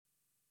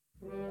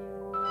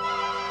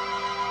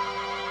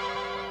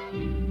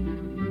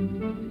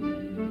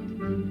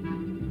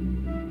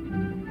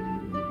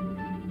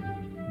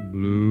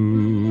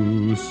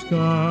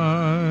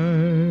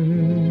skies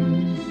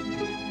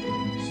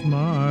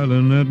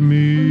smiling at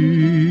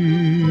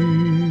me.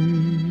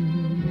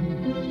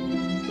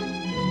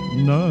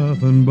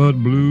 Nothing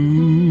but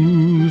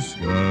blue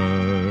skies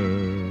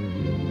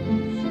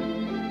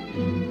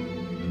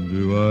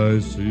do I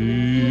see.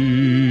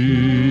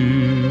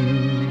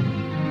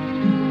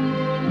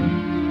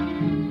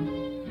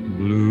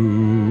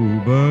 Bluebirds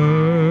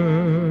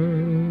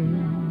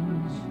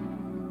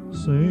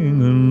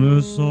singing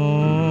a song,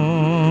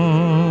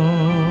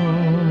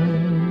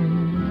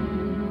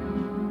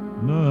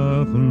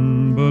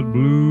 nothing but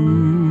bluebirds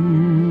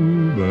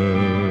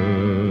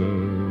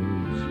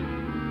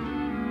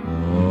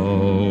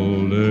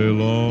all day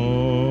long.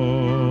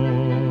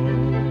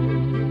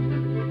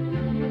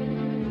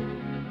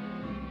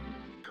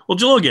 Well,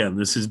 Joel again,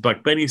 this is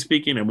Buck Benny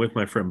speaking. I'm with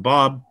my friend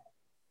Bob.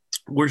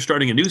 We're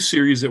starting a new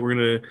series that we're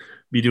going to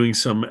be doing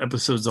some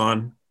episodes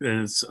on,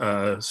 and it's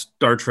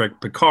Star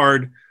Trek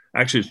Picard.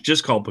 Actually, it's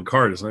just called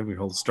Picard. It's not even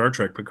called Star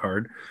Trek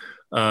Picard.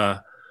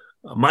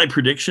 My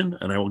prediction,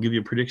 and I will give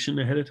you a prediction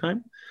ahead of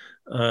time,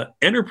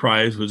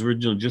 Enterprise was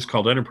originally just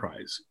called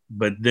Enterprise,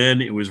 but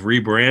then it was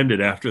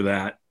rebranded after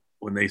that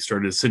when they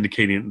started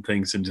syndicating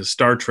things into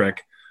Star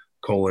Trek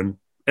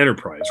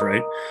Enterprise,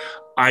 right?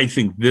 I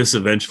think this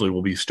eventually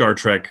will be Star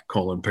Trek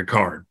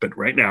Picard, but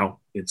right now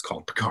it's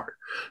called Picard.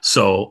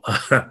 So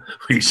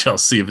we shall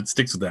see if it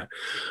sticks with that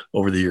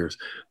over the years.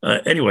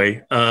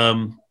 Anyway,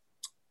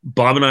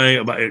 Bob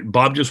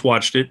just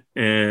watched it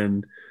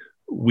and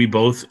we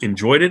both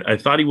enjoyed it. I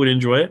thought he would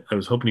enjoy it. I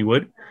was hoping he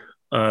would.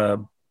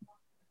 And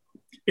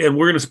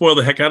we're going to spoil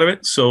the heck out of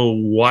it. So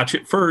watch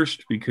it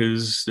first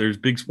because there's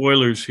big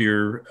spoilers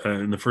here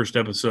in the first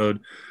episode.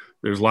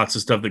 There's lots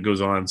of stuff that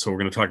goes on. So we're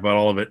going to talk about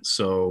all of it.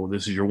 So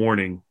this is your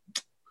warning.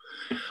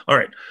 All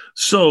right.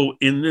 So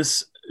in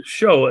this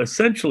show,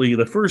 essentially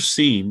the first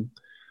scene,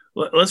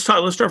 let's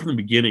start from the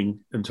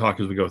beginning and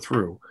talk as we go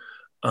through.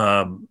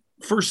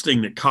 First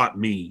thing that caught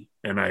me,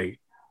 and I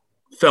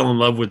fell in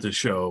love with the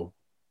show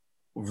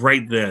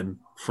right then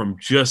from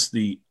just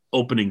the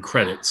opening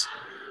credits,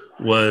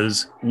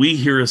 was we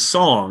hear a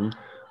song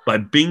by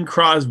Bing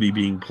Crosby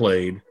being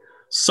played,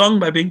 sung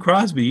by Bing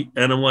Crosby.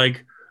 And I'm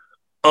like,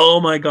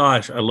 oh my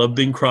gosh, I love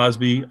Bing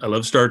Crosby. I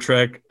love Star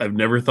Trek. I've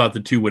never thought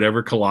the two would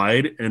ever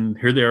collide. And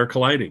here they are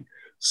colliding.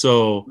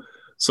 So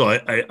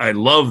I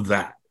love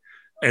that.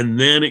 And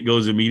then it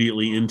goes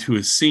immediately into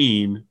a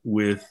scene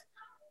with,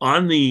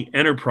 on the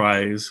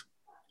Enterprise,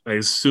 I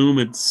assume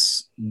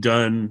it's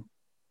done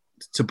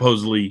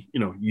supposedly,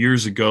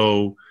 years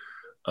ago,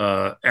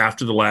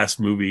 after the last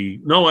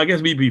movie. No, I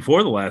guess maybe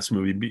before the last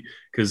movie,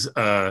 because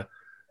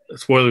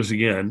spoilers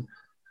again,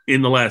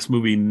 in the last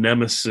movie,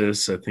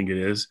 Nemesis, I think it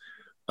is,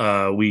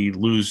 we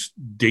lose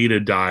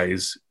Data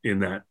dies in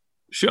that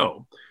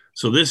show.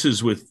 So this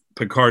is with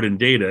Picard and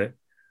Data.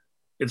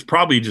 It's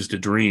probably just a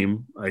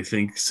dream, I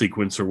think,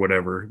 sequence or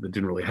whatever that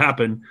didn't really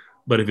happen.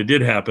 But if it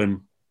did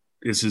happen,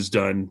 this is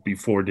done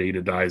before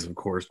Data dies, of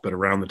course, but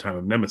around the time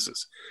of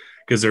Nemesis,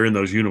 because they're in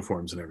those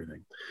uniforms and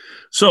everything.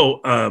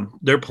 So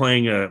they're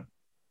playing a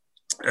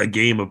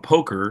game of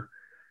poker,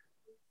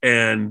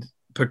 and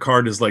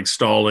Picard is like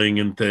stalling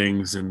and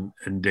things, and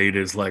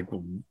Data is like,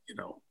 well,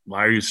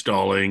 why are you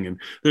stalling? And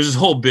there's this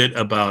whole bit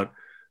about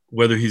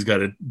whether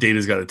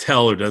Data's got a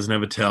tell or doesn't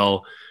have a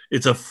tell.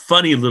 It's a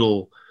funny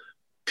little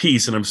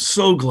piece, and I'm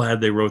so glad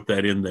they wrote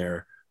that in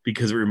there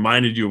because it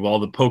reminded you of all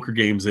the poker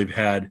games they've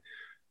had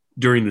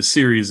during the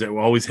series that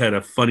always had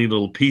a funny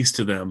little piece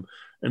to them,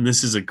 and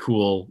this is a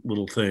cool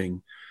little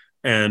thing.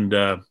 And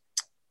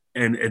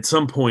at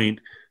some point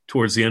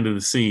towards the end of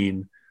the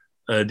scene,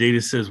 Data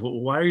says, well,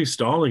 why are you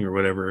stalling or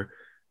whatever?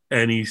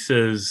 And he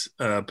says,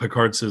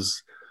 Picard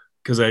says,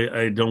 because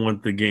I don't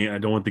want the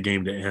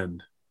game to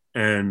end.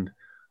 And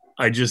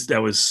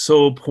that was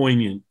so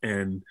poignant,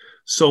 and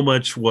so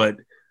much what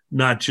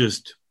not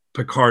just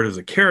Picard as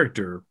a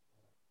character,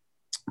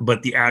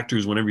 but the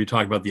actors, whenever you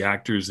talk about the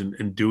actors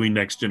and doing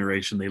Next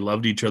Generation, they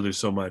loved each other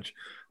so much,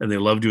 and they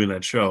loved doing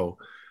that show.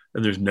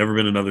 And there's never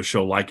been another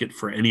show like it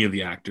for any of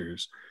the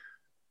actors,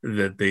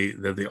 that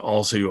they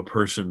all say to a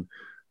person,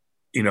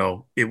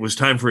 it was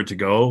time for it to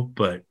go,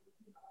 but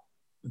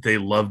they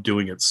loved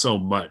doing it so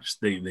much.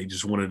 They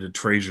just wanted to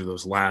treasure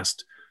those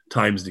last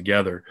times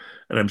together.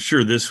 And I'm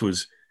sure this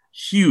was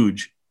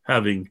huge,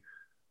 having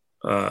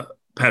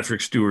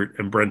Patrick Stewart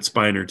and Brent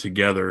Spiner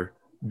together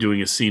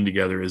doing a scene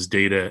together as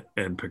Data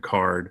and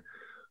Picard.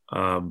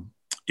 I've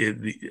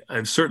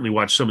certainly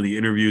watched some of the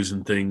interviews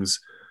and things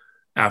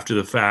after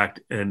the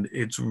fact, and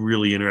it's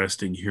really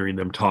interesting hearing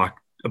them talk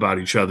about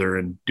each other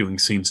and doing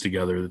scenes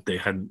together that they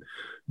hadn't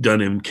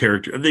done in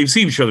character. They've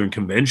seen each other in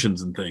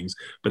conventions and things,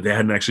 but they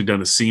hadn't actually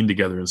done a scene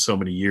together in so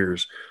many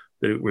years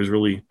that it was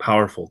really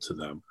powerful to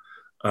them.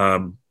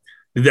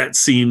 Did that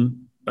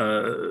scene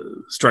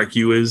strike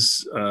you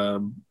as, I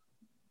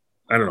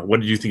don't know,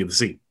 what did you think of the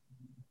scene?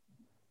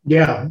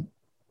 Yeah,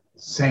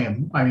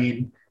 same. I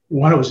mean,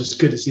 one, it was just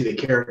good to see the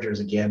characters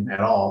again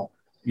at all.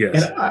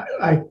 Yes. And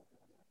I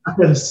got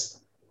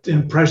the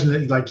impression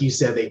that, like you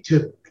said,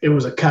 it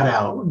was a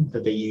cutout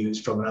that they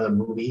used from another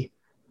movie.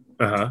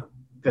 Uh-huh.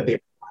 that they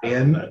brought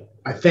in.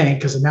 I think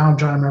because now I'm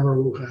trying to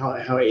remember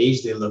how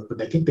aged they look,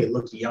 but I think they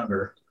looked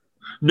younger.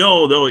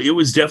 No, though it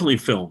was definitely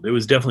filmed. It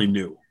was definitely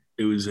new.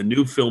 It was a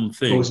new film It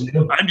thing. was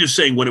new. I'm just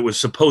saying when it was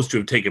supposed to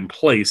have taken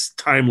place,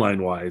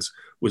 timeline wise,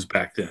 was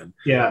back then.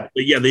 Yeah,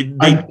 But yeah, they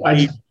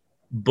I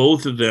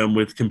both of them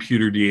with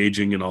computer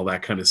de-aging and all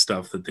that kind of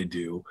stuff that they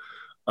do.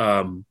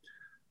 Um,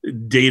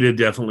 Data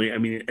definitely. I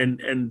mean,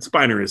 and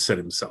Spiner has said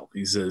himself.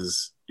 He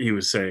says he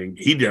was saying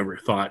he never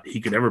thought he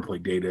could ever play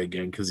Data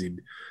again because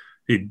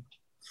he'd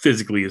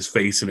physically his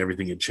face and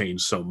everything had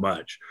changed so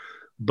much.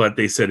 But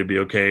they said it'd be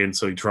okay, and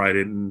so he tried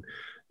it, and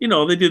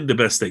they did the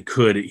best they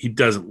could. He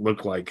doesn't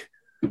look like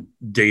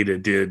Data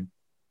did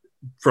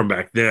from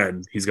back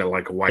then. He's got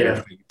like a wider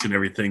face and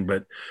everything,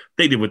 but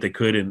they did what they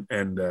could,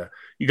 and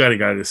you got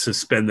to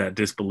suspend that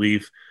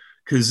disbelief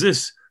because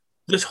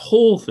this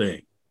whole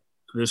thing,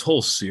 this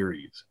whole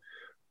series,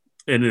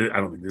 and I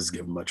don't think this is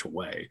giving much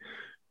away,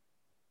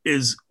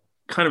 is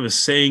kind of a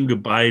saying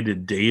goodbye to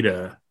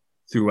Data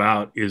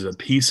throughout is a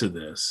piece of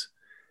this,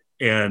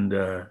 and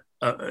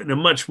in a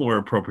much more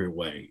appropriate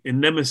way. In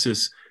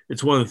Nemesis,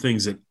 it's one of the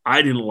things that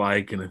I didn't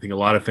like, and I think a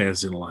lot of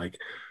fans didn't like,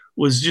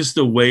 was just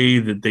the way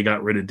that they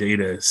got rid of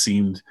Data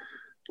seemed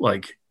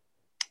like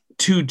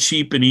too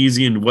cheap and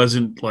easy, and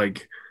wasn't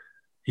like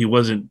he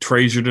wasn't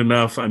treasured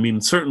enough. I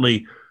mean,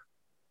 certainly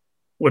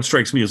what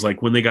strikes me is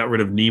like when they got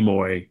rid of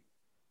Nimoy,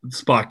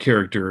 Spock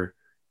character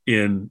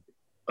in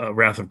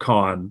Wrath of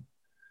Khan,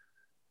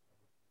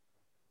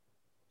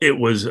 it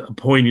was a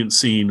poignant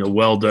scene, a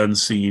well done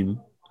scene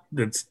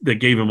that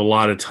gave him a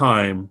lot of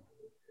time,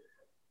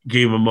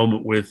 gave him a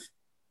moment with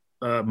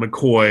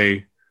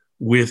McCoy,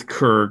 with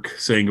Kirk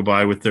saying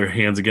goodbye with their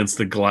hands against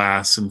the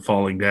glass and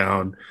falling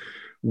down,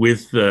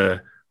 with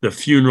the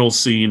funeral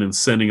scene and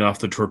sending off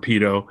the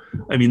torpedo.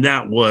 I mean,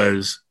 that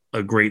was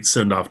a great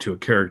send off to a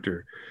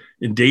character.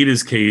 In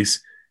Data's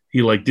case,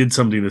 he like did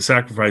something to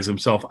sacrifice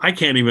himself. I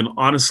can't even,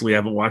 honestly, I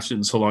haven't watched it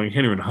in so long. I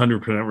can't even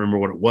 100% remember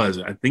what it was.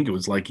 I think it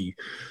was like he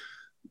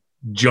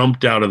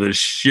jumped out of the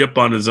ship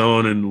on his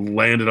own and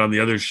landed on the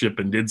other ship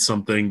and did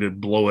something to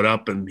blow it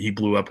up, and he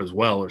blew up as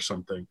well or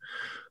something.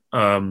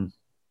 And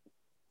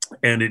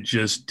it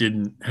just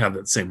didn't have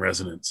that same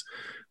resonance.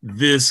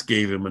 This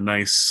gave him a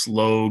nice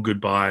slow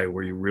goodbye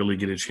where you really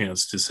get a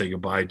chance to say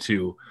goodbye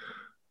to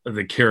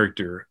the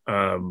character.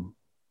 And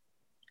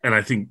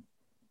I think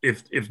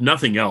if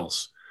nothing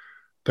else,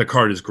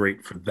 Picard is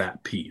great for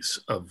that piece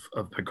of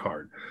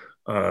Picard.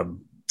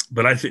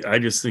 But I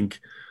just think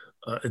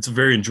it's a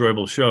very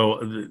enjoyable show.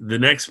 The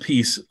next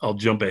piece I'll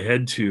jump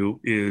ahead to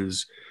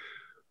is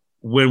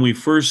when we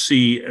first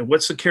see,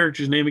 what's the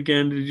character's name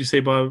again? Did you say,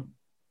 Bob?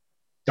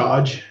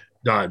 Dodge.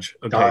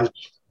 Okay. Dodge.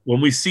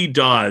 When we see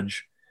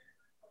Dodge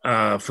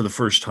for the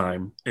first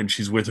time, and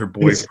she's with her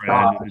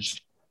boyfriend.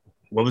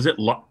 What was it?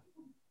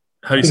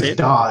 How do you say it?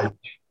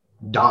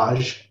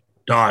 Dodge.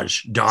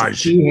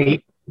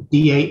 Dahj.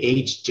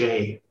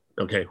 D-A-H-J.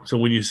 Okay, so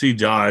when you see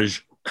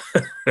Dodge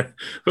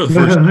for the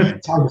first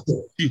time,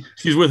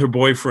 she's with her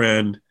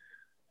boyfriend.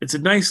 It's a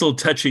nice little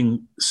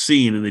touching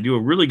scene, and they do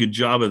a really good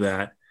job of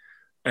that.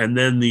 And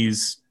then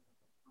these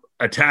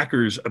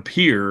attackers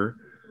appear,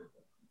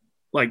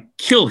 like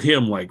kill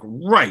him like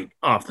right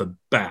off the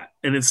bat.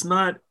 And it's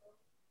an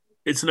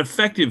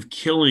effective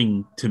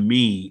killing to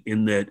me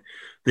in that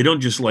they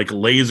don't just like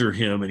laser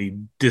him and he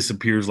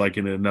disappears like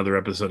in another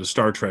episode of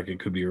Star Trek.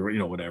 It could be,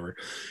 whatever.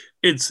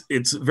 It's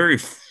very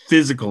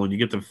physical, and you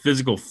get the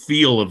physical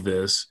feel of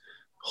this.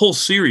 Whole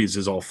series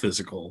is all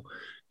physical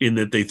in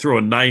that they throw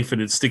a knife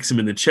and it sticks him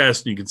in the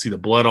chest, and you can see the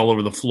blood all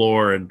over the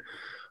floor. And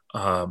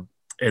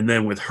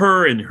then with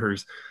her and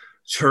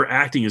her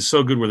acting is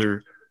so good with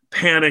her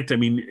panicked. I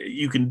mean,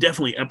 you can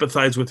definitely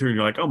empathize with her, and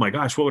you're like, oh my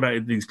gosh,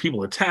 these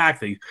people attack.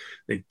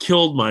 They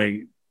killed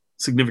my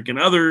significant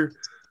other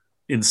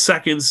in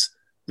seconds.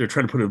 They're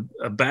trying to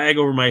put a bag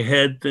over my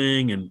head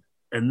thing.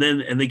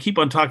 And they keep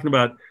on talking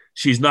about,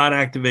 she's not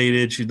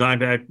activated. She's not,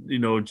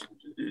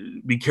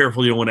 be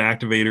careful. You don't want to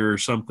activate her or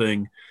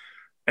something.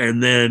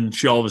 And then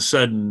she all of a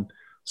sudden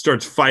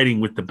starts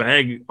fighting with the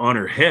bag on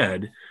her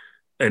head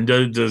and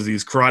does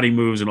these karate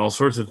moves and all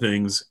sorts of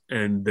things.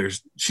 And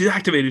she's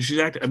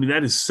activated. I mean,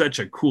 that is such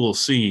a cool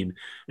scene.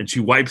 And she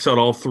wipes out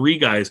all three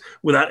guys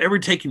without ever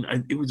taking,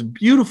 it was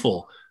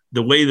beautiful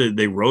the way that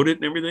they wrote it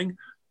and everything.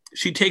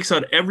 She takes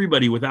out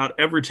everybody without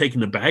ever taking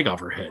the bag off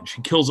her head.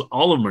 She kills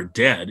all of them are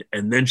dead,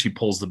 and then she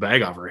pulls the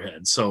bag off her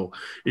head. So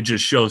it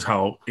just shows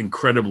how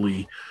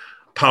incredibly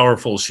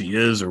powerful she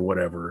is or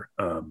whatever.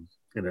 And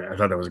I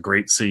thought that was a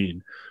great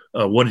scene.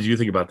 What did you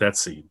think about that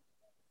scene?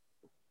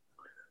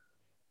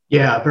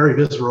 Yeah, very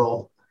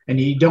visceral. And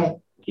you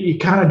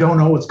kind of don't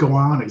know what's going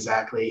on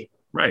exactly.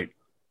 Right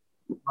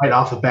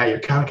off the bat, you're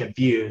kind of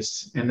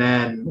confused. And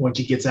then when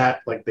she gets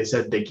like they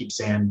said, they keep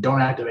saying,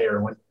 don't activate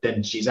her.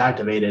 Then she's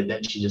activated,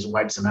 then she just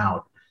wipes them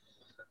out.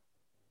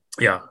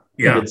 Yeah.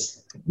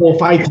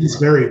 Fight is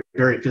very,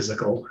 very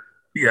physical.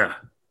 Yeah.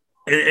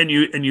 And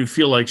you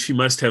feel like she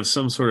must have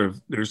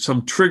there's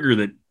some trigger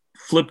that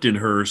flipped in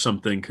her or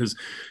something, because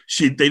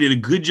they did a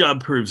good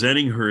job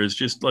presenting her as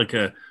just like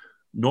a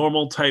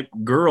normal type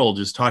girl,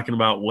 just talking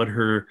about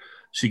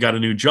she got a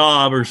new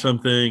job or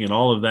something and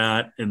all of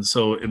that. And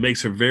so it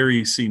makes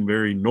her seem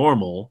very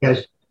normal.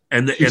 Yeah,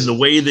 And the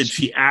way that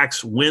she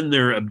acts when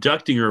they're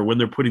abducting her, when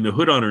they're putting the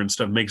hood on her and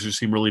stuff, makes her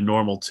seem really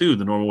normal too,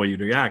 the normal way you'd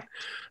react.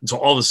 And so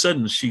all of a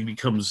sudden she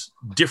becomes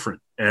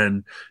different,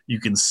 and you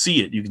can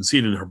see it. You can see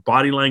it in her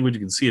body language. You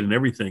can see it in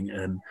everything.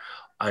 And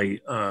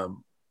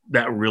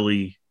that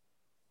really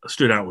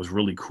stood out. Was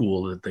really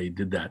cool that they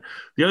did that.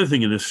 The other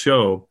thing in this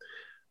show,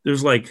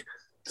 there's like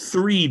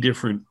 3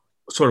 different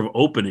sort of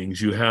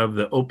openings. You have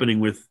the opening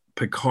with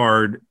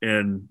Picard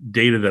and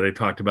Data that I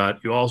talked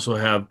about. You also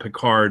have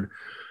Picard,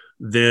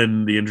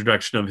 then the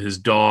introduction of his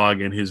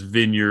dog and his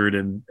vineyard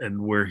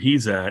and where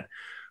he's at,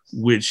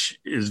 which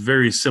is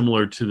very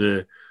similar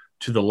to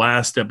the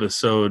last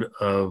episode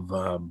of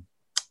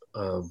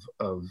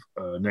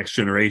Next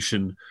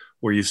Generation,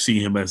 where you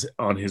see him as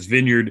on his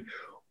vineyard,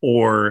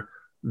 or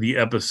the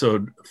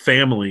episode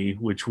Family,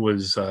 which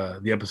was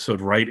the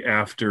episode right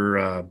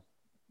after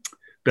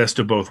Best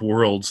of Both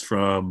Worlds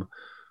from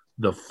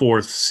the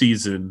 4th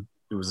season.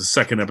 It was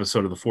the 2nd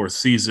episode of the 4th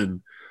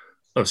season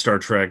of Star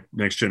Trek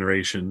Next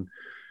Generation,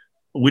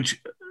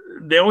 which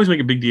they always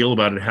make a big deal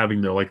about it having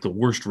the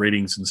worst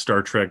ratings in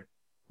Star Trek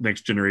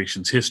Next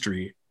Generation's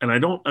history. And I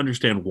don't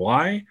understand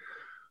why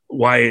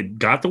it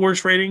got the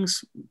worst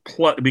ratings,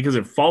 because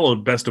it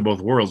followed Best of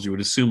Both Worlds. You would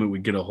assume it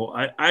would get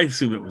I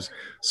assume it was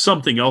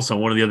something else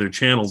on one of the other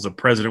channels. The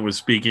president was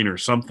speaking or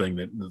something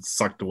that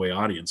sucked away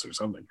audience or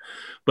something.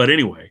 But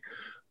anyway,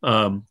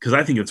 because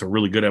I think it's a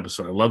really good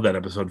episode. I love that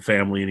episode,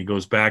 Family. And he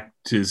goes back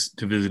to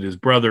visit his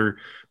brother,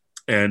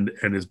 and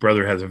his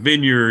brother has a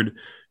vineyard,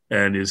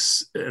 and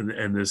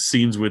the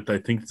scenes with, I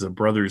think it's a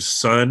brother's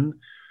son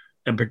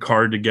and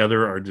Picard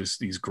together are just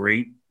these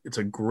great. It's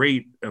a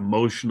great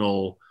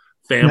emotional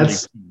family.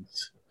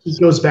 He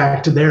goes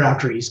back to there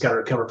after he's got to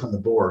recover from the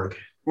Borg.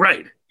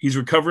 Right. He's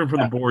recovering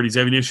from the board. He's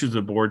having issues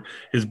with the board.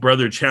 His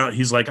brother,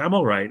 he's like, I'm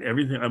all right.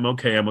 Everything, I'm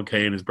okay.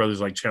 And his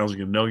brother's like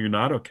challenging him. No, you're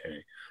not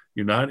okay.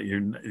 You're not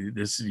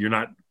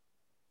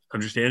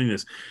understanding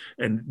this.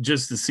 And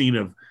just the scene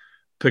of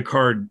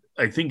Picard,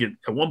 I think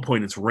at one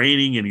point it's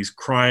raining and he's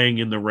crying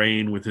in the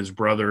rain with his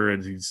brother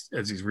as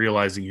he's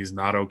realizing he's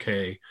not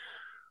okay.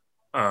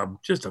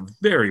 Just a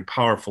very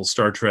powerful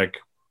Star Trek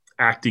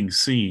acting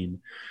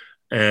scene.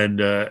 And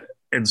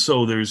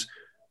so there's,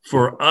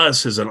 for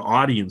us as an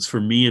audience,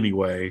 for me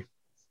anyway,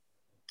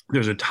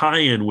 there's a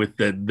tie-in with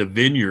the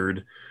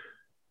vineyard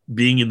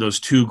being in those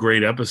 2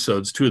 great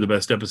episodes, 2 of the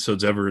best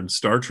episodes ever in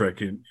Star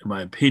Trek, in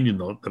my opinion.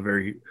 The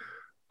very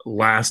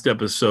last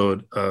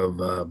episode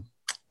of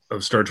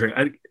Star Trek.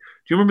 Do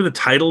you remember the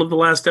title of the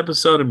last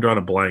episode? I'm drawing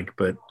a blank,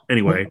 but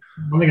anyway.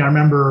 One thing I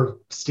remember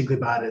distinctly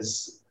about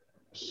is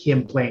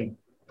him playing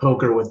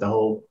poker with the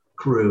whole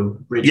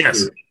crew,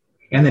 yes. Crew.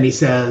 And then he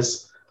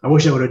says, I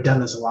wish I would have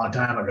done this a long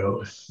time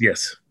ago.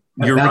 Yes,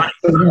 you're right.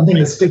 That's the one thing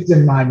that sticks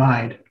in my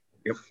mind.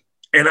 Yep.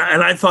 And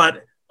I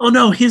thought, oh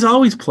no, he's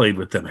always played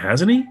with them,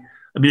 hasn't he?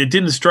 I mean, it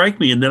didn't strike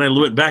me. And then I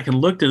went back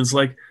and looked, and it's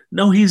like,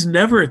 no, he's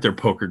never at their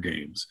poker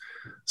games.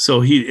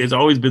 So it's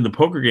always been the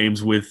poker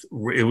games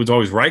it was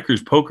always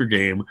Riker's poker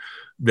game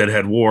that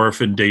had Worf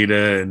and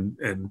Data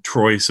and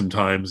Troy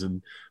sometimes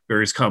and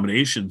various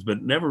combinations,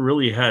 but never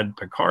really had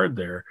Picard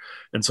there.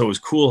 And so it was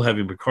cool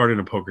having Picard in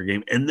a poker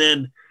game. And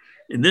then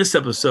in this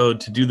episode,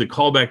 to do the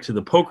callback to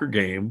the poker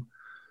game,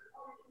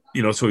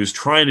 so he was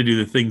trying to do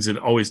the things that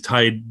always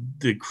tied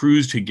the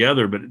crews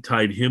together, but it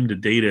tied him to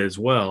Data as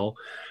well.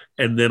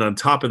 And then on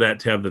top of that,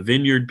 to have the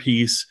vineyard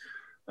piece,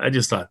 I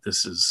just thought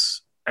this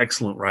is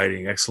excellent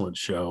writing, excellent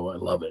show. I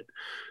love it.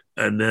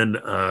 And then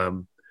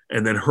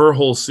her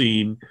whole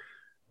scene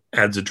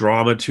adds a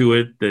drama to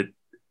it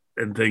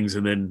and things.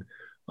 And then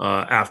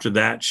after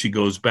that, she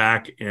goes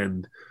back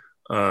and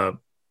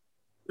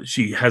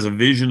she has a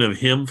vision of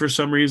him for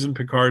some reason,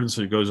 Picard. And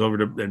so he goes over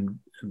to and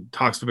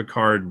talks to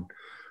Picard and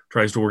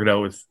tries to work it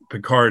out with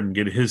Picard and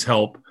get his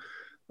help.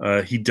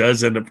 He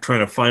does end up trying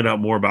to find out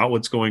more about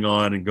what's going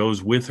on and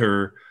goes with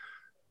her.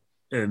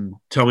 And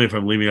tell me if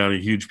I'm leaving out a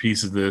huge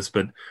piece of this,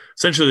 but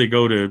essentially they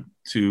go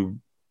to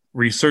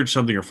research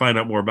something or find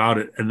out more about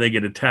it, and they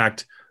get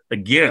attacked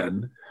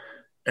again.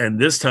 And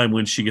this time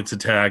when she gets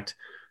attacked,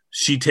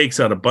 she takes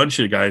out a bunch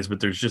of guys, but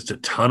there's just a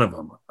ton of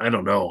them. I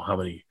don't know how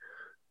many.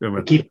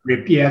 They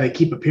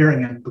keep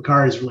appearing, and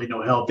Picard is really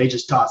no help. They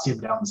just toss him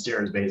down the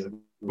stairs, basically.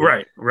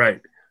 Right.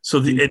 So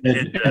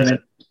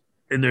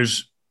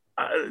there's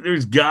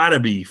got to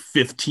be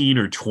 15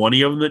 or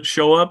 20 of them that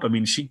show up. I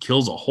mean, she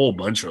kills a whole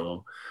bunch of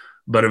them,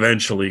 but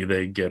eventually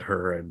they get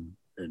her, and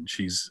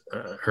she's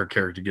her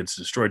character gets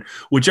destroyed,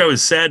 which I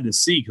was sad to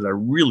see because I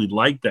really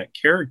liked that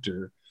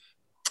character.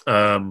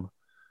 And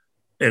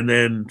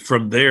then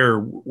from there,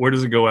 where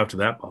does it go after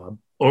that, Bob?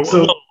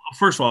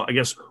 First of all, I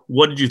guess,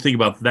 what did you think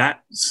about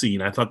that scene?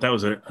 I thought that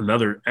was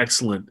another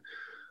excellent,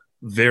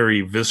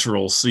 very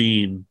visceral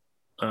scene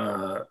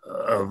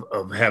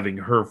of having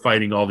her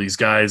fighting all these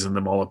guys and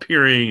them all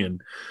appearing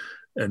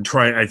and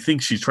trying. I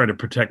think she's trying to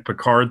protect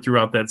Picard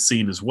throughout that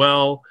scene as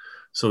well.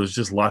 So there's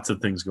just lots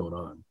of things going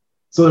on.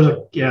 So there's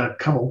a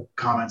couple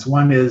comments.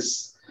 One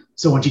is,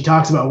 so when she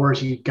talks about where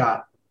she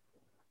got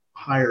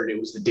hired, it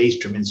was the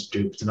Daystrom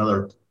Institute. It's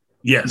another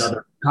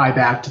tie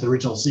back to the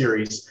original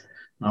series.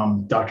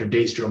 Dr.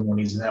 Daystrom, when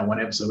he's in that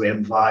one episode,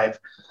 M5.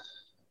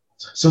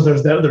 So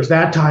there's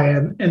that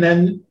tie-in, and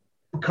then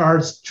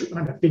Picard's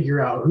trying to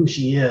figure out who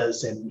she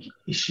is, and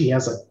she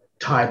has a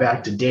tie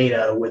back to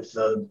Data with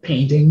the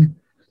painting.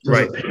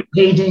 There's a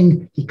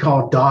painting he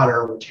called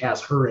Daughter, which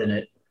has her in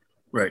it.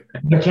 Right. I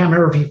can't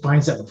remember if he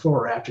finds that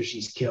before or after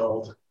she's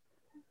killed.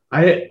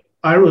 I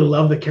really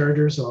love the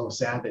character, so I was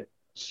sad that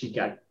she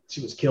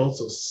was killed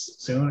so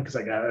soon because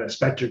I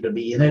expect her to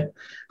be in it,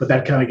 but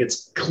that kind of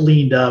gets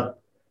cleaned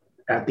up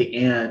at the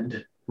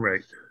end.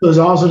 Right. There's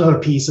also another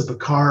piece of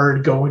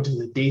Picard going to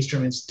the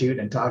Daystrom Institute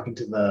and talking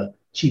to the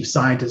chief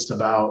scientist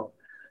about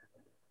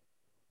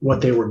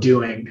what they were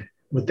doing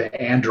with the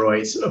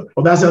androids.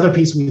 Well, that's the other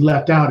piece we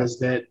left out, is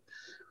that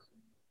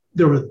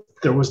there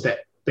was that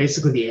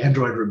basically the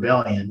android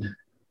rebellion.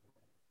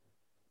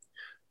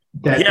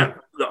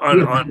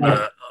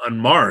 On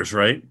Mars,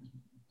 right?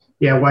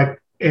 Yeah,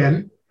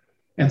 and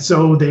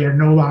so they are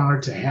no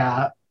longer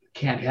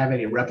can't have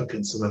any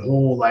replicants. So the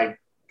whole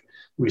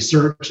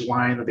research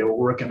line that they were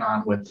working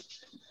on with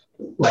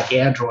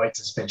androids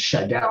has been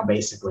shut down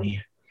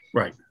basically.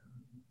 Right.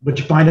 But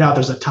you find out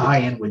there's a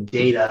tie-in with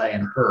Data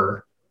and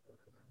her.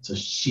 So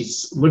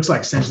looks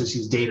like essentially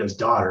she's Data's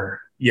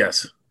daughter.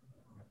 Yes.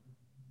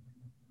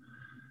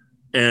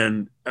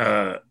 And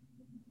that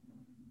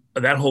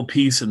whole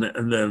piece, and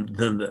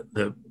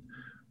then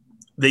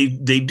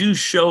they do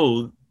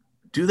show.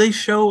 Do they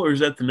show, or is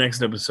that the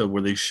next episode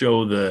where they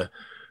show the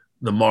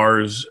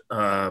Mars?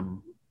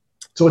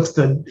 So it's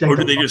or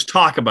do they just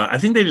talk about? I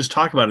think they just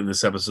talk about it in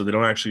this episode. They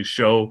don't actually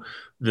show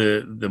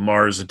the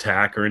Mars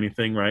attack or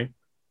anything, right?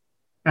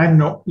 I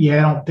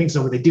don't think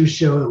so. But they do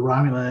show the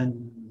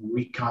Romulan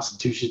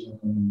reconstitution,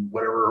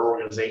 whatever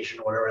organization,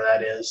 whatever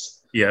that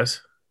is.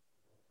 Yes.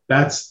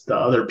 That's the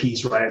other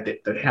piece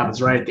that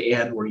happens right at the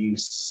end, where you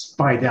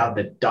find out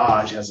that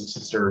Dodge has a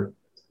sister,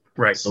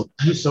 right?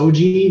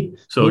 Soji,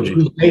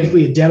 who's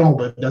basically a dental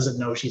but doesn't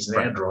know she's an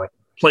android.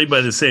 Played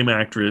by the same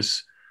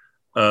actress,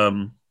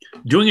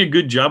 doing a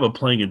good job of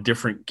playing a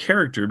different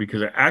character,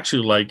 because I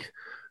actually like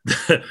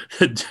the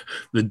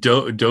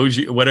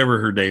Doji, whatever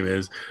her name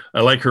is.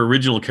 I like her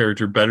original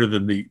character better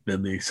than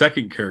the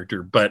second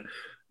character, but.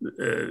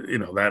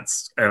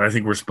 That's, and I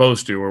think we're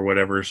supposed to, or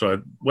whatever.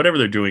 So whatever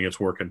they're doing, it's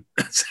working.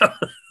 So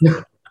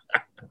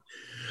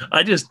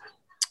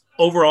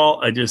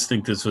overall, I just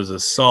think this was a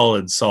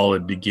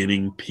solid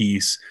beginning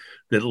piece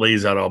that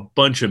lays out a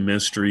bunch of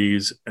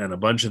mysteries and a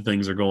bunch of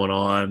things are going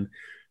on.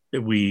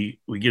 That we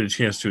get a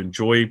chance to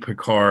enjoy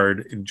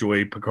Picard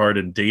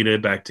and Data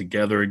back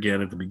together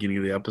again at the beginning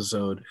of the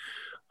episode.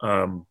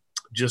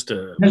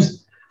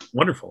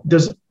 Wonderful.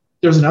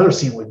 There's another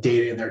scene with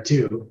Data in there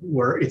too,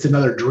 where it's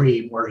another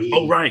dream where he.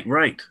 Oh, right.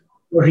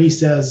 Where he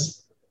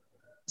says,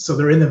 so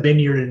they're in the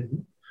vineyard.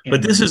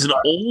 But this is an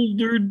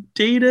older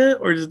Data,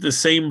 or is it the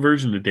same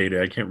version of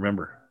Data? I can't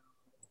remember.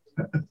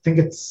 I think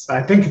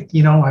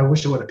I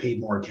wish I would have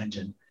paid more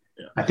attention.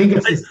 Yeah. I think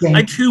it's the same.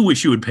 I too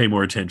wish you would pay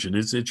more attention.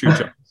 It's your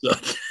job.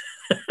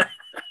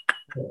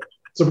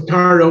 So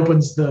Picard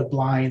opens the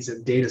blinds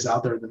and Data's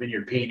out there in the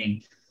vineyard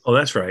painting. Oh,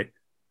 that's right.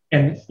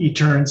 And he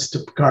turns to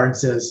Picard and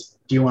says,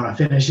 "Do you want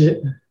to finish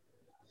it?"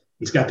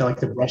 He's got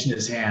the brush in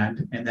his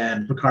hand, and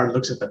then Picard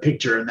looks at the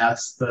picture, and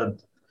that's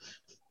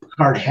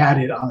Picard had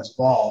it on his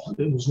wall.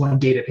 It was one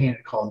Data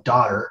painted called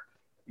Daughter.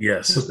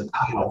 Yes. This was the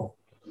title.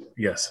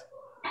 Yes.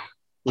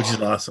 Which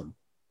is awesome.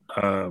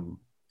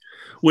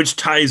 Which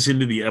ties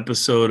into the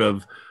episode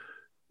of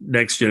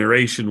Next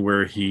Generation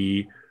where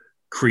he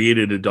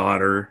created a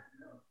daughter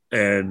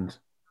and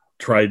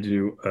tried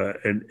to,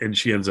 and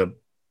she ends up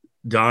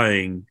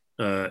dying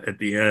at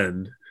the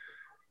end.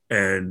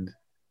 And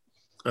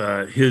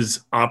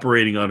his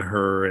operating on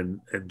her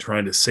and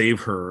trying to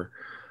save her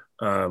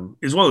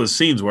is one of those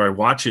scenes where I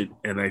watch it,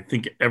 and I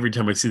think every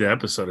time I see that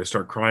episode, I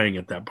start crying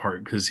at that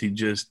part, because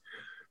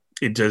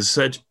it does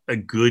such a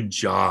good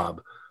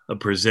job of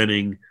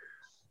presenting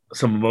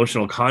some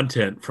emotional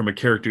content from a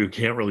character who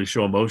can't really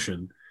show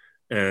emotion,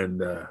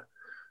 and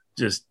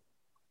just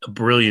a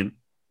brilliant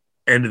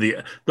end of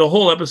the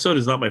whole episode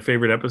is not my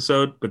favorite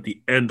episode, but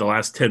the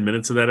last 10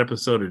 minutes of that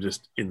episode are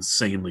just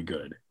insanely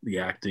good. The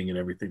acting and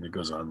everything that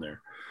goes on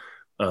there.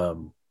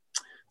 And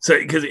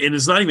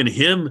it's not even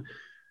him,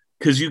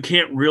 because you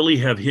can't really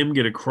have him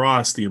get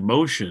across the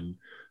emotion.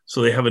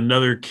 So they have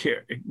another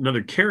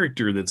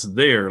character that's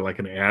there, like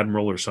an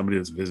admiral or somebody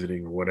that's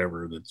visiting or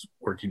whatever, that's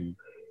working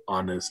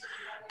on this,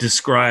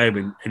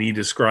 and he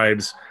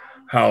describes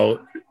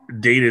how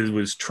Data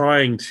was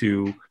trying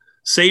to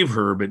save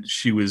her, but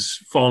she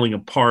was falling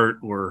apart,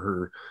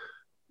 or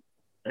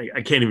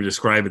I can't even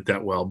describe it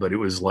that well, but it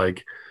was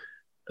like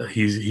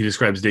he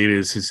describes Data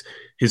as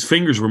his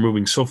fingers were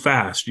moving so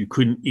fast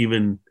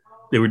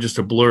they were just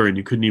a blur, and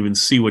you couldn't even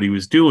see what he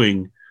was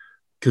doing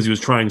because he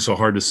was trying so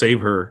hard to save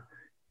her,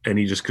 and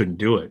he just couldn't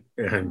do it.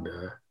 And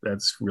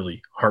that's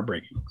really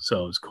heartbreaking.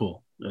 So it was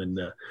cool, and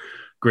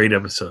great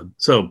episode.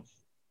 So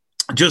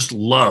just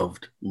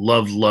loved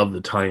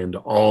the tie-in to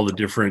all the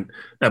different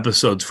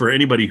episodes. For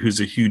anybody who's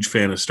a huge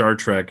fan of Star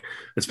Trek,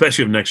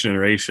 especially of Next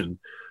Generation,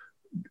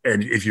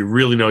 and if you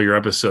really know your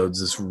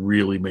episodes, this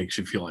really makes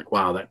you feel like,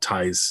 wow, that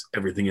ties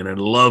everything in. I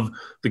love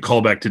the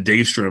callback to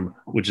Daystrom,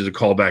 which is a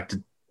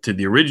callback to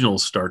the original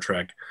Star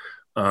Trek.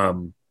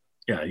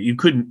 Yeah, you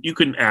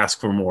couldn't ask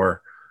for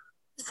more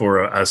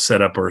for a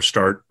setup or a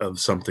start of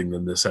something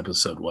than this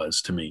episode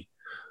was to me.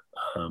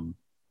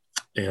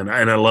 And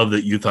I love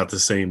that you thought the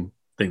same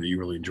thing, that you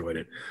really enjoyed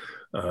it.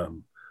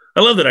 I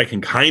love that I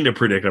can kind of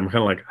predict. I'm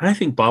kind of like, I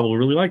think Bob will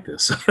really like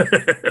this.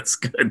 That's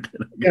good.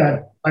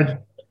 Yeah, I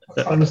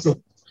honestly,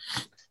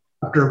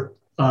 after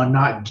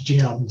not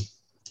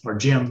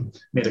Jim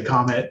made a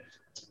comment,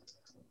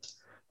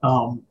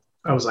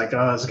 I was like,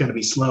 oh, it's going to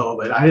be slow,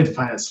 but I didn't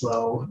find it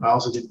slow. I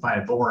also didn't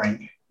find it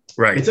boring.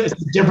 Right. It's a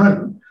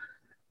different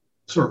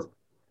sort of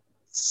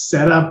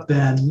setup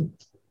than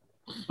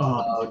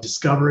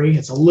Discovery.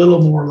 It's a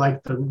little more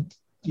like the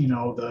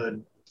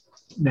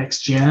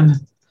Next Gen.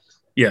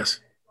 Yes.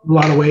 A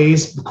lot of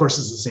ways. Of course,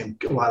 it's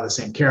a lot of the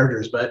same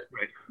characters, but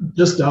right.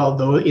 Just all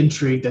the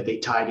intrigue that they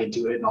tied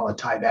into it and all the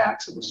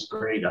tiebacks, it was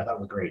great. I thought it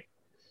was great.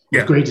 It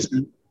was great to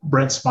see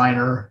Brent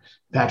Spiner,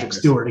 Patrick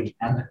Stewart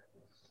again.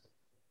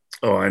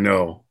 Oh, I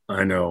know.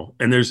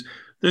 And there's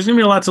going to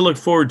be a lot to look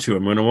forward to. I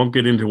mean, I won't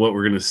get into what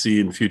we're going to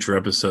see in future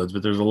episodes,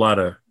 but there's a lot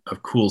of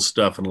cool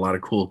stuff and a lot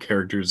of cool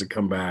characters that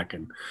come back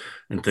and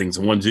things,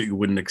 and ones that you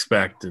wouldn't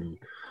expect. And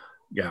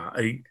yeah,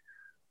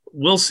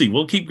 we'll see.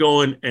 We'll keep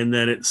going. And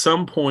then at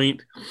some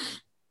point,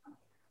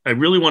 I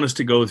really want us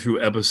to go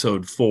through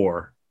episode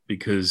 4,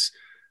 because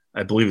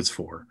I believe it's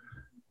 4,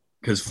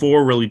 because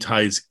 4 really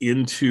ties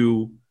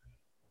into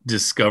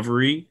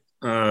Discovery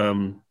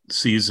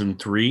season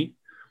 3.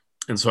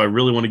 And so I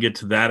really want to get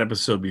to that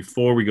episode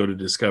before we go to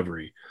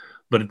Discovery.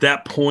 But at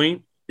that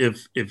point,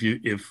 if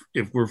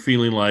we're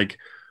feeling like,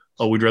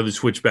 oh, we'd rather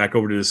switch back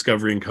over to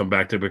Discovery and come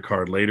back to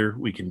Picard later,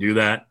 we can do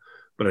that.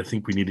 But I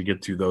think we need to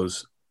get through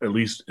those at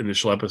least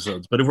initial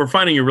episodes. But if we're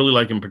finding you're really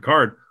liking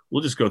Picard,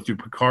 we'll just go through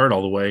Picard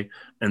all the way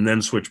and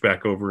then switch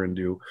back over and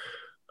do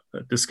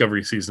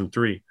Discovery season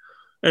 3.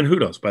 And who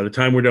knows, by the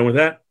time we're done with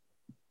that,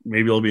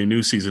 maybe it'll be a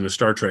new season of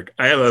Star Trek.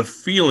 I have a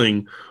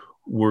feeling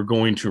we're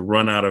going to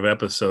run out of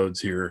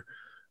episodes here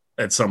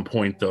at some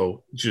point,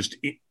 though, just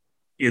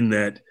in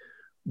that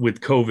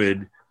with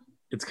COVID,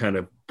 it's kind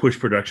of pushed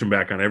production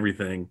back on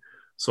everything.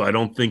 So I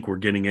don't think we're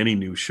getting any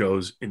new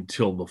shows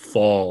until the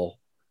fall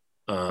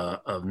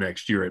of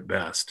next year at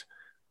best.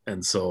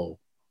 And so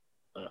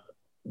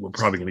we're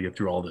probably going to get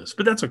through all this,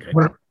 but that's okay.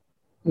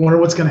 Wonder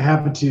what's going to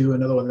happen to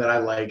another one that I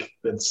like,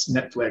 that's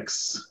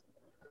Netflix,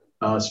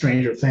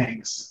 Stranger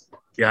Things.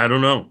 Yeah, I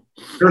don't know.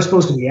 They're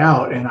supposed to be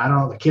out, and I don't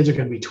know, the kids are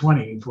going to be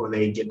 20 before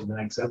they get to the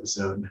next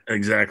episode.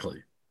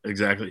 Exactly.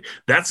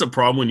 That's the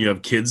problem when you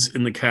have kids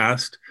in the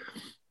cast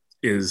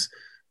is,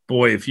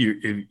 boy, if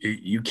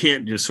you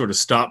can't just sort of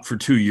stop for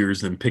 2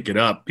 years and pick it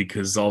up,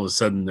 because all of a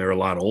sudden they're a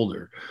lot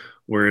older.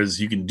 Whereas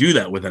you can do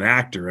that with an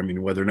actor. I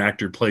mean, whether an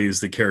actor plays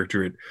the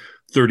character at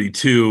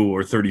 32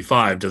 or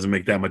 35 doesn't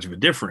make that much of a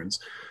difference.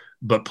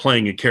 But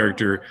playing a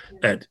character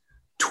at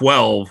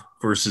 12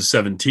 versus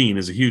 17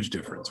 is a huge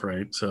difference,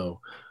 right? So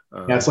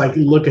yeah, it's like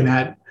looking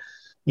at,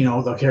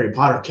 the Harry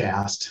Potter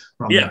cast.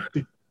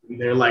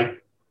 They're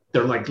like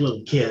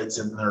little kids,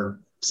 and they're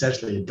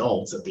essentially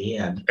adults at the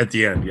end.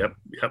 Yep.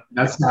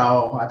 That's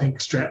how I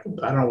think. I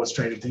don't know what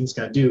Stranger Things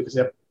going to do, because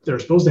they're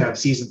supposed to have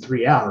season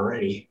 3 out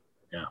already.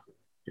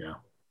 Yeah.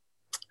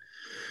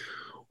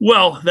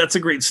 Well, that's a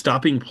great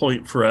stopping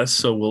point for us.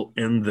 So we'll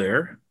end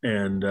there,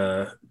 and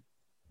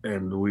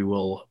we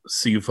will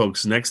see you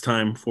folks next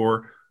time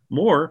for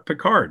more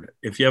Picard.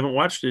 If you haven't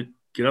watched it,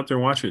 get out there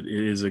and watch it.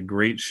 It is a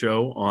great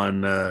show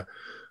on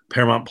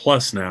Paramount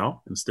Plus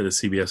now instead of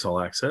CBS All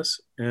Access,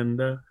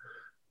 and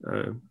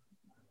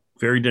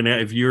very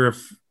dynamic. If you're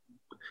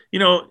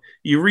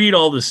you read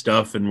all this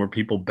stuff and where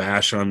people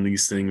bash on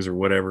these things or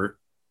whatever,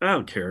 I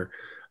don't care.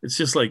 It's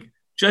just like,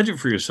 judge it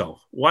for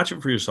yourself, watch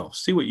it for yourself,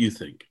 see what you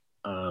think.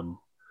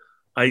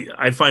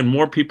 I find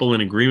more people in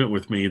agreement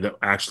with me that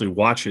actually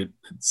watch it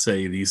and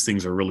say these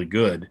things are really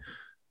good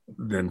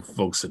than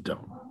folks that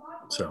don't.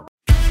 So.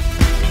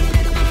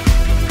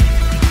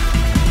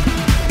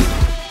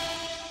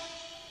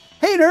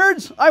 Hey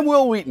nerds, I'm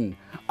Will Wheaton.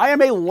 I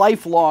am a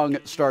lifelong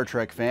Star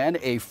Trek fan,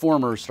 a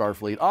former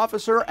Starfleet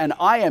officer, and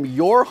I am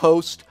your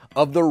host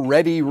of The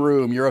Ready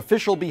Room, your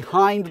official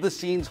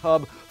behind-the-scenes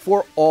hub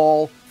for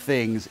all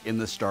things in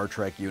the Star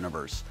Trek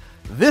universe.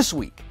 This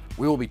week,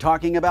 we will be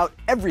talking about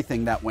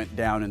everything that went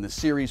down in the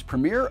series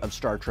premiere of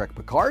Star Trek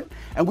Picard,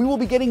 and we will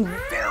be getting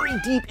very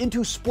deep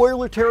into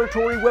spoiler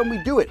territory when we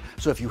do it.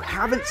 So if you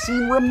haven't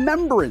seen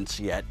Remembrance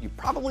yet, you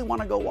probably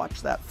want to go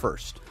watch that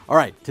first. All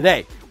right,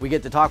 today we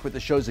get to talk with the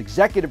show's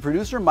executive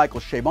producer, Michael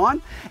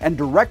Chabon, and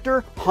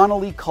director,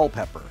 Hanali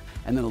Culpepper.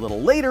 And then a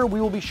little later,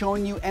 we will be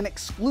showing you an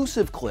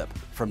exclusive clip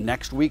from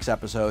next week's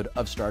episode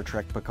of Star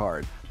Trek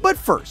Picard. But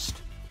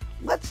first,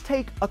 let's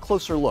take a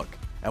closer look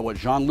at what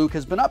Jean-Luc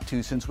has been up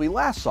to since we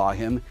last saw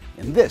him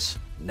in this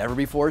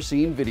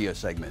never-before-seen video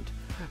segment.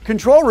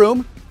 Control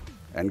room,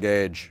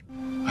 engage.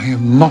 I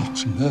am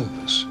not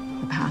nervous.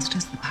 The past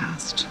is the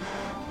past.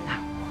 Now,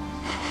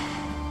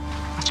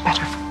 much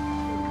better.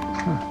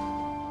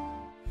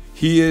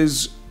 He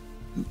is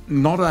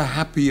not a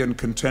happy and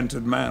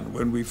contented man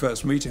when we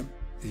first meet him.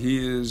 He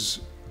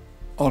is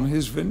on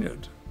his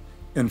vineyard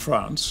in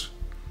France,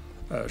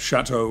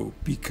 Chateau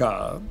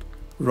Picard,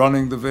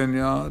 running the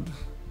vineyard,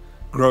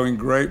 growing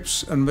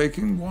grapes and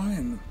making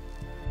wine.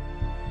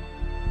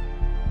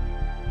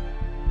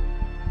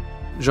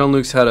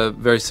 Jean-Luc's had a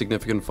very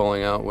significant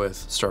falling out with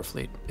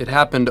Starfleet. It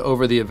happened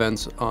over the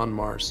events on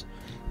Mars.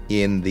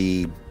 In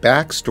the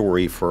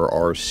backstory for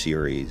our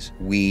series,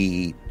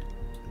 we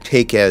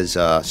take as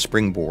a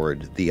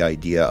springboard the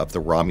idea of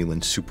the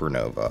Romulan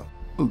supernova.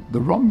 The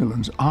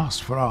Romulans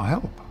asked for our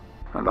help,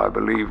 and I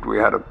believed we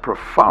had a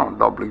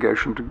profound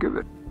obligation to give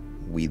it.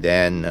 We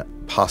then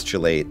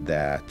postulate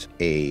that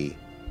a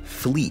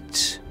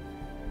fleet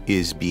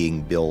is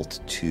being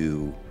built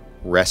to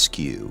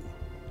rescue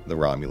the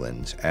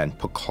Romulans, and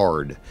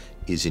Picard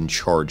is in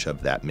charge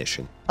of that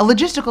mission. A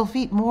logistical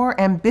feat more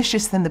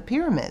ambitious than the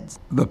pyramids.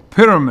 The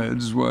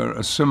pyramids were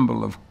a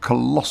symbol of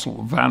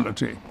colossal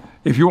vanity.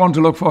 If you want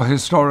to look for a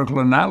historical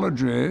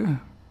analogy,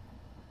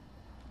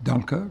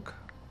 Dunkirk.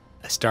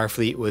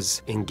 Starfleet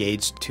was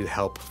engaged to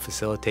help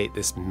facilitate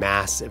this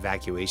mass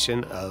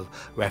evacuation of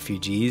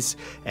refugees,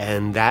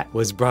 and that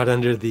was brought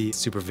under the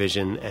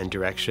supervision and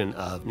direction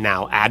of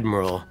now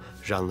Admiral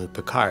Jean-Luc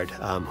Picard,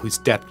 who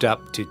stepped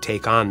up to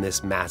take on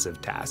this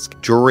massive task.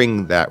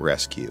 During that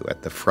rescue,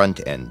 at the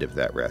front end of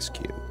that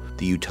rescue,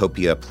 the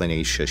Utopia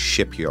Planitia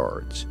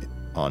shipyards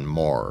on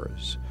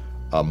Mars,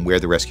 where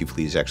the rescue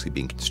fleet is actually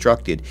being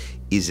constructed,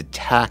 is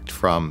attacked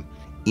from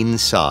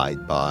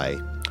inside by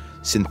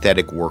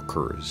synthetic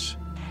workers.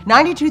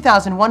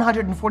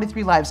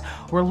 92,143 lives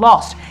were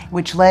lost,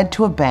 which led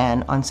to a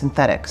ban on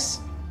synthetics.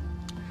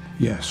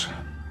 Yes.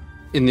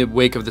 In the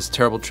wake of this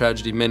terrible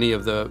tragedy, many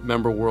of the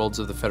member worlds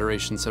of the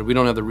Federation said, we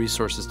don't have the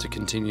resources to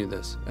continue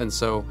this. And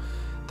so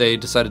they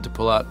decided to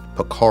pull out.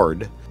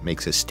 Picard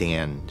makes a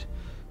stand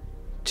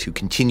to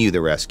continue the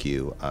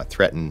rescue,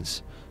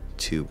 threatens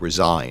to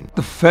resign.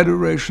 The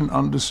Federation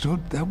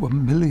understood there were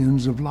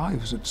millions of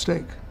lives at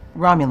stake.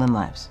 Romulan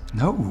lives.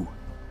 No.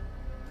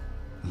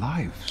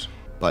 Lives.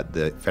 But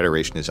the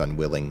Federation is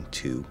unwilling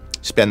to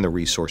spend the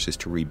resources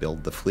to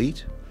rebuild the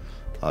fleet.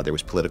 There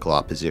was political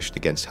opposition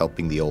against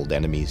helping the old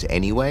enemies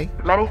anyway.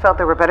 Many felt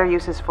there were better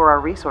uses for our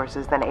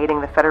resources than aiding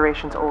the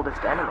Federation's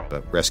oldest enemy.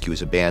 But rescue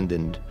is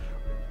abandoned,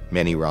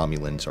 many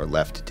Romulans are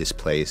left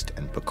displaced,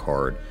 and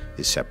Picard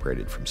is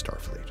separated from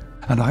Starfleet.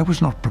 And I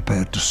was not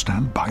prepared to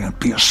stand by and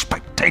be a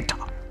spectator.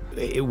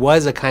 It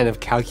was a kind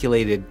of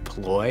calculated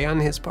ploy on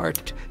his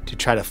part to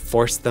try to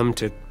force them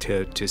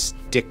to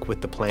stick with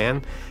the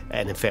plan,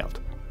 and it failed.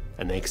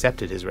 And they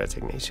accepted his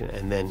resignation,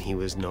 and then he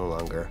was no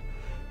longer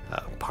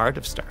part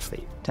of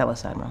Starfleet. Tell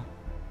us, Admiral.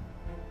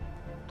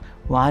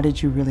 Why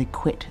did you really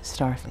quit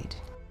Starfleet?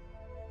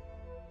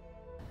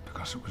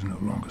 Because it was no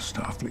longer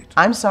Starfleet.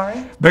 I'm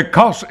sorry?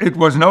 Because it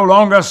was no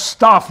longer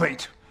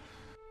Starfleet!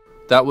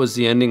 That was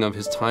the ending of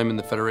his time in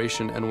the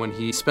Federation, and when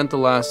he spent the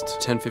last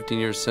 10, 15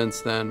 years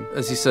since then,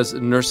 as he says,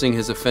 nursing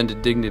his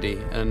offended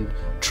dignity and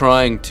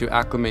trying to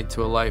acclimate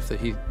to a life that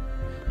he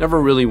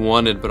never really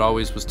wanted but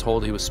always was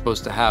told he was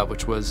supposed to have,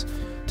 which was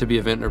to be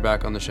a vintner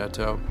back on the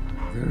chateau.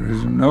 There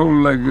is no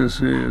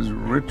legacy as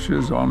rich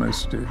as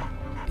honesty.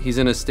 He's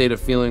in a state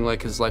of feeling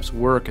like his life's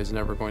work is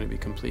never going to be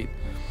complete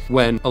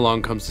when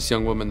along comes this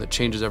young woman that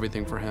changes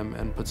everything for him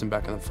and puts him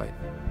back in the fight.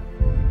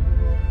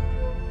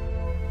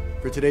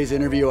 For today's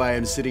interview, I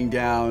am sitting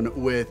down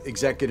with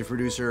executive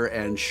producer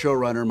and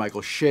showrunner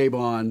Michael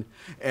Chabon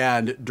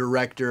and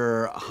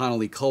director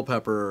Hanali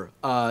Culpepper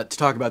to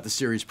talk about the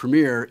series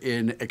premiere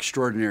in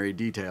extraordinary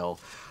detail.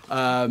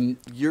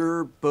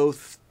 You're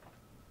both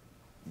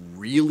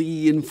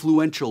really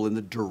influential in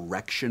the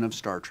direction of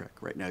Star Trek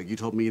right now. You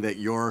told me that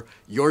your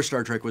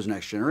Star Trek was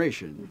Next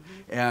Generation,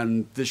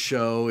 and this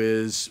show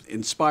is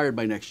inspired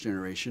by Next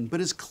Generation,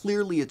 but is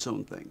clearly its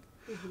own thing.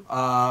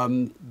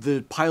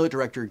 The pilot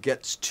director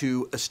gets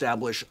to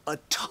establish a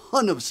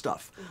ton of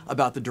stuff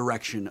about the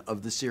direction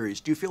of the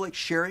series. Do you feel like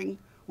sharing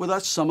with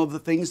us some of the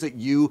things that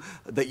you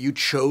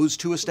chose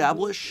to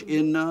establish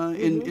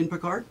in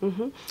Picard?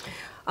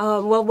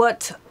 Well,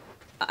 what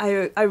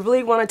I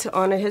really wanted to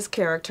honor his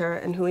character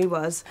and who he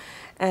was,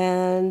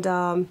 and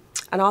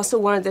also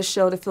wanted this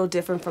show to feel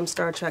different from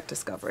Star Trek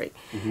Discovery.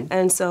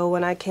 And so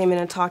when I came in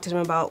and talked to him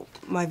about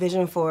my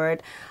vision for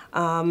it,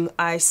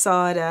 I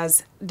saw it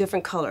as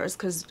different colors,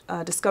 because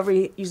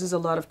Discovery uses a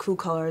lot of cool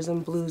colors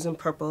and blues and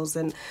purples,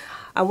 and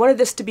I wanted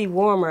this to be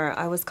warmer.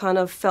 I was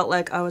felt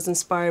like I was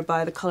inspired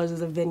by the colors of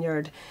the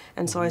vineyard,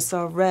 and so I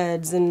saw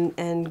reds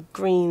and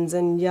greens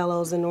and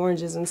yellows and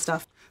oranges and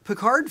stuff.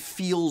 Picard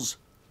feels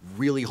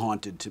really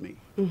haunted to me.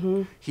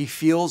 He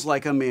feels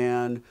like a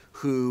man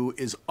who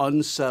is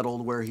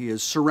unsettled, where he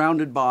is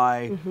surrounded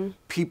by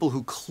people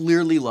who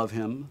clearly love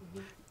him,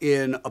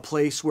 in a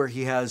place where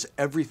he has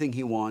everything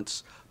he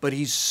wants, but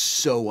he's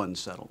so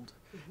unsettled.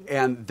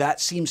 And that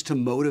seems to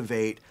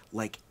motivate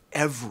like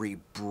every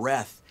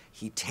breath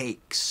he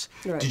takes.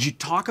 Right. Did you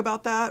talk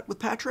about that with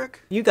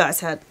Patrick? You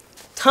guys had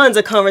tons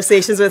of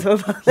conversations with him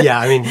about that. Yeah,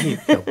 I mean,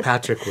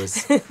 Patrick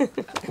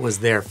was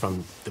there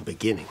from the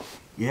beginning.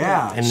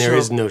 Yeah. And there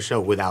is no show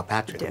without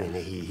Patrick. I mean,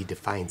 he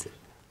defines it.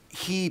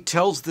 He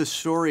tells this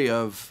story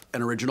of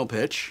an original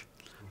pitch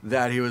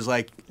that he was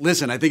like,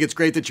 listen, I think it's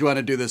great that you want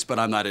to do this, but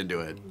I'm not into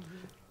it.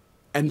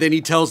 And then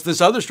he tells this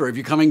other story of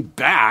you coming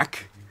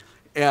back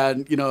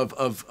and, you know,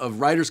 of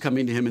writers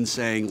coming to him and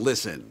saying,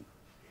 listen,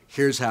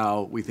 here's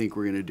how we think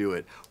we're going to do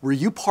it. Were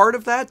you part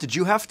of that? Did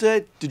you have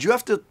to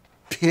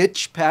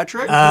pitch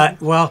Patrick?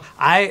 Well,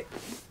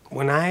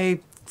 when I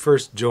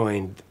first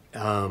joined,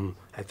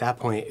 at that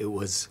point it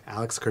was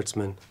Alex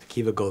Kurtzman,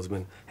 Akiva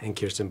Goldsman, and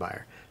Kirsten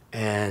Beyer.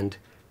 And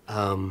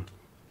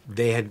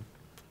they had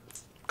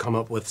come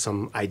up with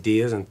some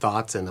ideas and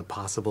thoughts and a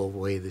possible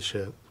way the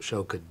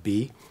show could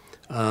be.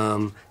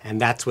 And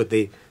that's what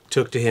they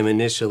took to him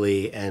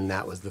initially, and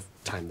that was the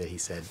time that he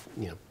said,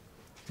 you know,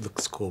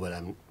 looks cool, but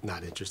I'm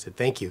not interested.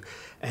 Thank you.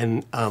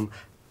 And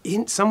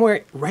in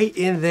somewhere right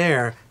in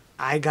there,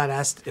 I got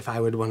asked if I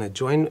would want to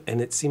join,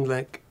 and it seemed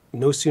like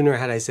no sooner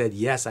had I said,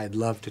 yes, I'd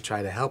love to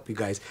try to help you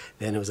guys,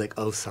 then it was like,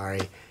 oh,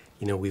 sorry.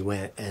 You know, we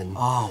went and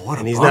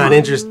he's not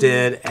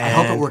interested. And I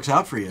hope it works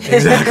out for you.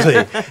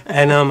 Exactly.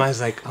 And I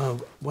was like,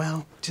 oh,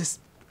 well,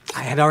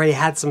 I had already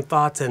had some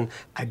thoughts, and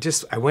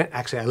I went,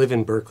 actually, I live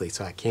in Berkeley,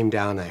 so I came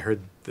down, I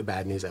heard the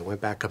bad news, I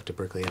went back up to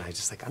Berkeley, and I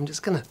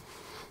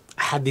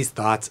I had these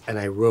thoughts, and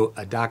I wrote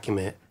a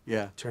document.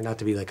 Yeah. It turned out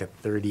to be like a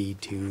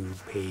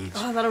 32-page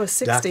Oh, I thought it was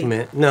 60.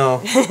 document. No.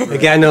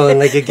 Again, no, and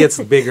like it gets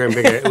bigger and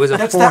bigger. It was a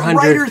 400-page That's that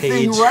writer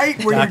thing, right?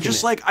 Where document. you're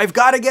just like, I've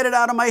got to get it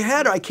out of my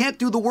head. I can't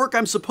do the work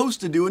I'm supposed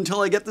to do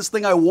until I get this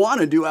thing I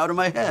want to do out of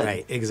my head.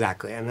 Right,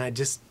 exactly. And I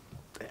just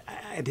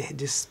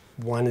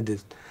wanted to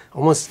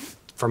almost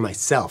for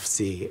myself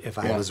see if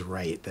I was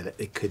right, that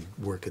it could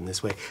work in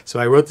this way. So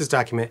I wrote this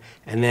document,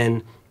 and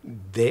then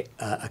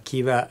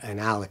Akiva and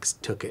Alex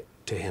took it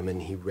to him,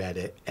 and he read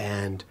it.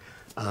 And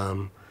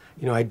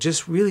you know, I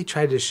just really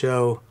tried to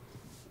show,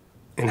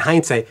 in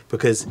hindsight,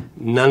 because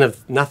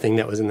nothing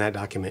that was in that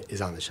document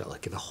is on the show.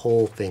 Like the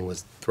whole thing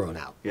was thrown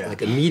out,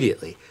 like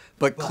immediately.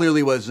 But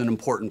clearly was an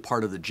important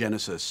part of the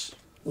genesis.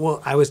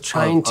 Well, I was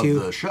trying of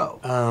the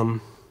show.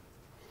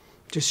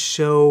 Just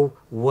show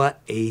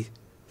what a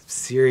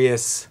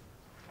serious,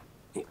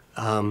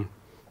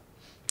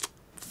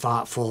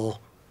 thoughtful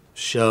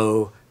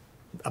show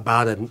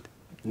about a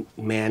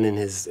man in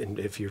his, and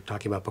if you're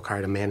talking about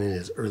Picard, a man in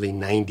his early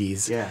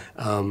 90s,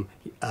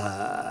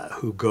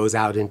 who goes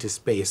out into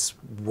space.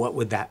 What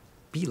would that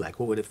be like?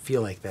 What would it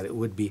feel like that it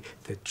would be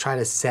to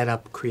try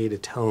to create a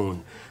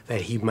tone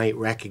that he might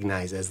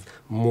recognize as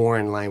more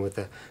in line with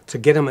to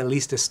get him at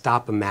least to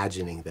stop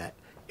imagining that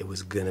it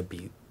was going to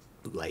be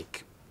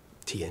like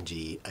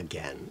TNG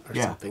again or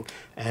something.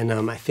 And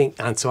I think,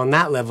 and so on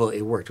that level,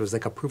 it worked. It was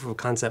like a proof of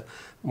concept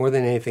more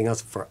than anything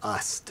else for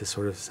us to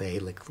sort of say,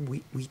 like,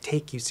 we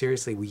take you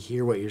seriously. We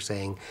hear what you're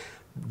saying.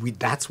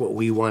 That's what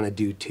we want to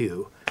do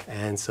too.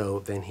 And so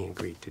then he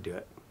agreed to do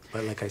it.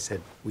 But like I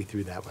said, we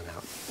threw that one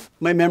out.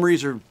 My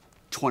memories are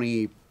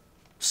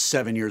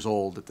 27 years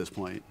old at this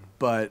point,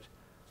 but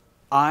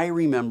I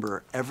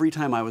remember every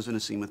time I was in a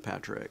scene with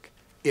Patrick,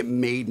 it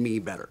made me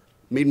better,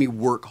 made me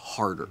work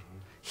harder.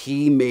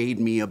 He made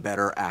me a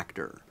better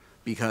actor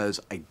because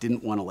I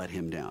didn't want to let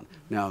him down.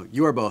 Now,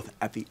 you are both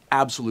at the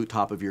absolute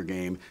top of your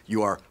game.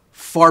 You are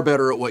far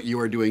better at what you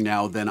are doing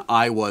now than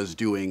I was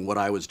doing what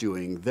I was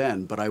doing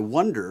then. But I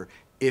wonder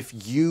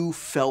if you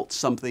felt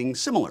something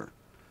similar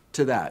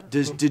to that.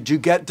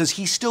 Does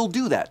he still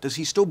do that? Does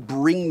he still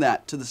bring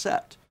that to the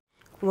set?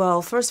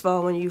 Well, first of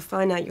all, when you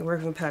find out you're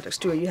working with Patrick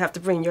Stewart, you have to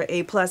bring your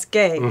A+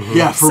 game. Mm-hmm.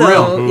 Yeah, for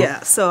real. Mm-hmm. Yeah,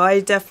 so I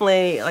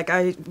definitely,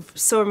 I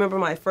still remember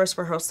my first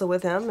rehearsal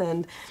with him,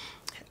 and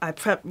I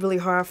prepped really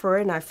hard for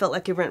it, and I felt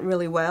like it went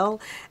really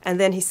well. And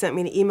then he sent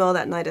me an email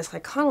that night. It's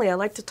like, Connelly, I'd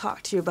like to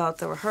talk to you about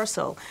the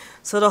rehearsal.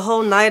 So the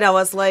whole night I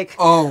was like,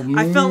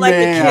 I felt like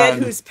the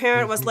kid whose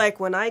parent was like,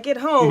 when I get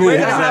home, we're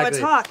going to have a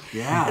talk.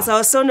 Yeah. And so I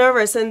was so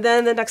nervous. And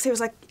then the next day he was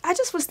like, I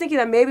just was thinking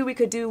that maybe we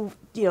could do,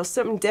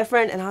 something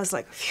different. And I was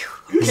like, phew.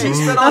 Okay. You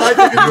spent all night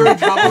thinking you were in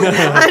trouble.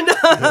 I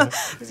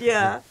know.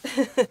 Yeah.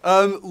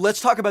 Let's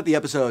talk about the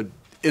episode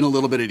in a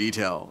little bit of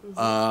detail.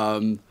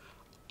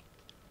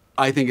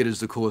 I think it is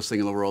the coolest thing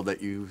in the world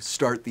that you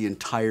start the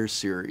entire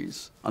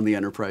series on the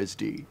Enterprise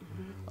D.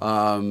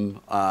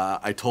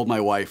 I told my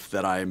wife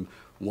that I'm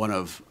one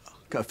of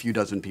a few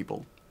dozen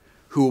people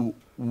who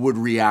would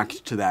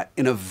react to that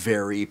in a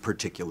very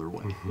particular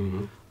way.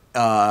 Mm-hmm.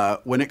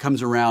 When it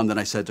comes around, then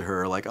I said to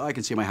her, like, I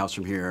can see my house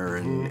from here,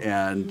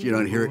 and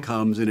here it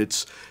comes, and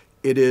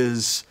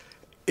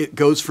it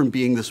goes from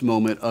being this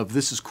moment of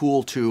this is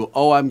cool to,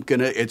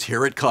 it's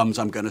here it comes,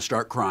 I'm gonna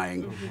start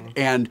crying. Mm-hmm.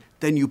 And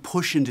then you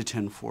push into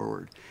 10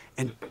 forward,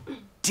 and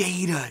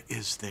Data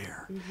is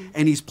there,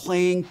 and he's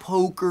playing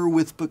poker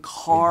with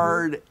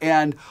Picard,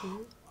 and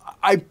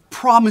I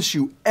promise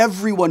you,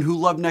 everyone who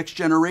loved Next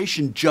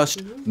Generation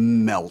just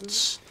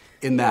melts.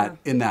 in that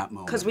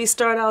moment. Because we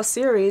start our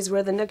series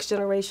where the Next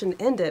Generation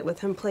ended with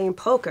him playing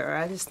poker.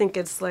 I just think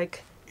it's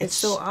like it's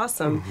so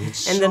awesome,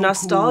 it's and so the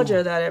nostalgia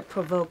cool. that it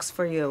provokes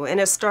for you. And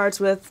it starts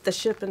with the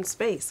ship in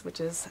space, which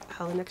is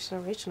how the Next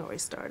Generation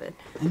always started.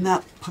 And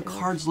that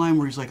Picard's line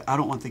where he's like, "I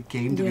don't want the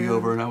game to be Yeah.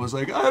 over," and I was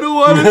like, "I don't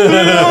want it to be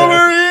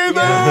over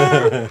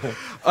either."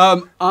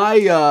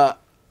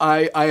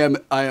 I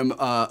am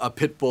a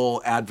pit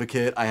bull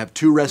advocate. I have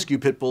 2 rescue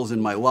pit bulls in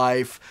my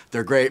life.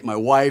 They're great. My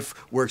wife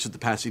works at the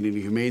Pasadena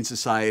Humane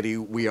Society.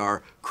 We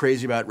are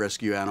crazy about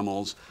rescue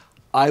animals.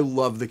 I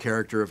love the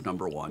character of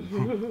Number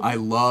One. I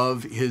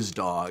love his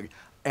dog.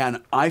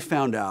 And I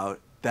found out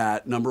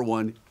that Number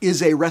One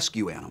is a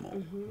rescue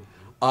animal.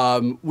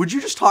 Would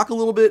you just talk a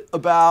little bit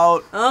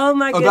about Oh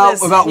my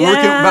goodness! about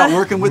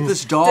working with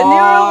this dog? De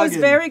Niro was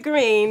and- very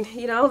green.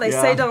 You know, they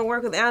Yeah. say don't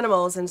work with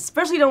animals, and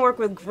especially don't work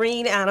with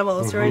green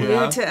animals. Who are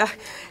new to.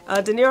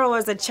 De Niro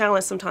was a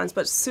challenge sometimes,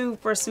 but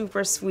super,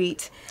 super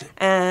sweet.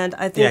 And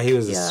I think Yeah, he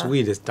was the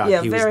sweetest dog.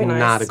 Yeah, He was very nice.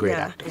 not a great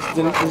yeah. actor.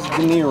 De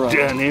Niro. De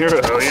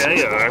Niro, yeah,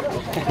 you are.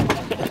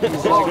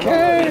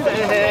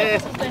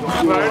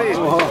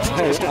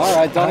 All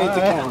right, don't eat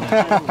the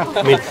camera.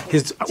 I mean,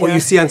 what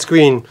you see on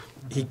screen,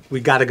 we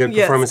got a good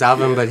Yes. performance out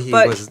of him, but he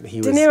was.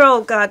 De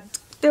Niro got.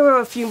 There were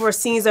a few more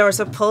scenes that were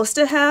supposed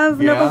to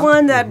have Yeah. Number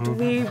One that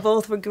we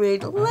both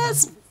agreed.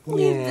 Let's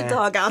leave the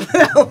dog out of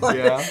that one.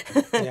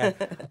 Yeah.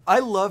 I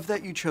love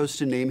that you chose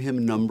to name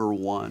him Number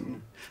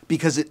One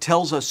because it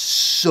tells us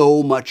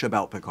so much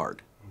about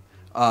Picard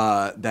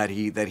that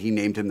he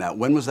named him that.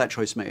 When was that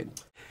choice made?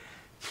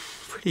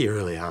 Pretty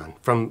early on,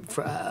 from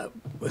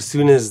as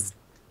soon as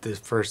the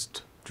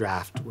first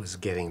draft was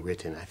getting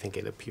written, I think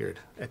it appeared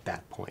at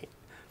that point.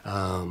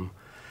 I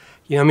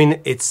mean,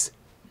 it's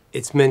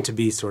meant to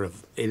be sort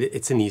of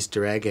it's an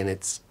Easter egg and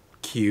it's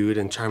cute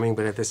and charming,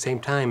 but at the same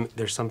time,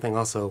 there's something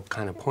also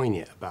kind of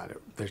poignant about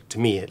it. To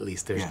me, at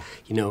least, there's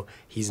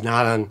he's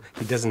not on.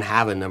 He doesn't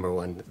have a Number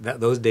One.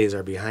 Those days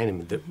are behind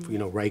him.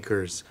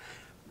 Riker's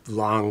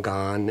long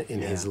gone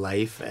in his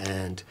life,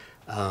 and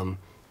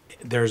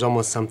there's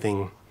almost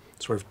something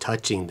sort of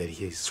touching that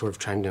he's sort of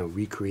trying to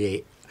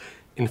recreate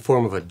in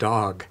form of a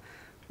dog,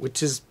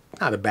 which is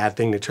not a bad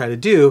thing to try to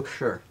do.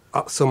 Sure.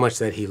 So much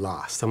that he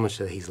lost, so much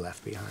that he's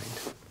left behind.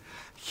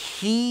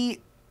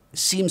 He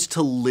seems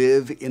to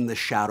live in the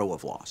shadow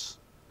of loss.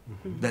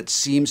 That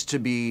seems to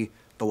be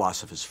the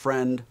loss of his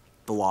friend,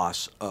 the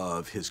loss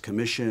of his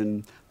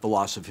commission, the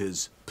loss of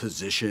his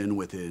position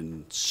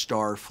within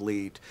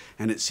Starfleet,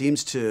 and it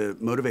seems to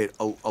motivate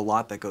a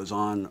lot that goes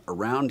on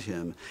around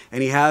him.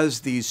 And he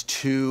has these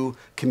 2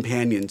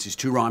 companions, these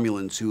 2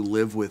 Romulans who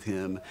live with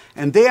him,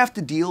 and they have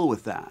to deal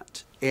with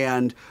that.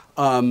 And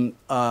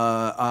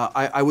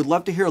I would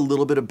love to hear a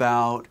little bit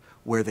about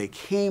where they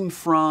came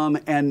from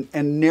and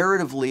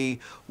narratively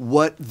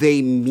what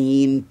they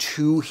mean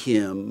to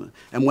him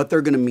and what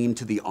they're going to mean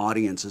to the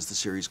audience as the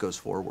series goes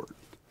forward.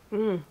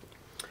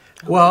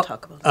 Well,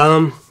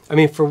 I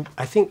mean,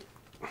 I think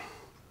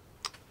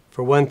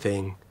for one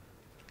thing,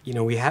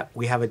 we had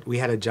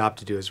a job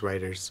to do as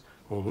writers,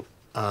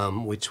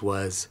 which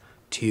was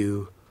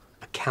to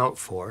account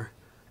for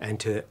and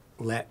to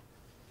let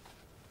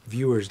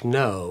viewers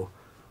know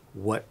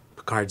what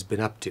Picard's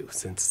been up to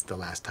since the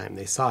last time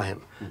they saw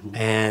him.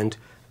 And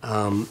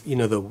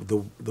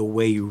the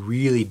way you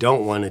really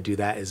don't want to do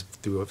that is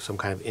through some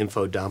kind of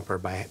info dump or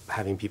by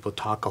having people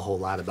talk a whole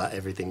lot about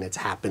everything that's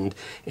happened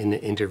in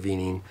the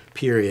intervening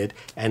period.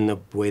 And the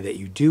way that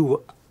you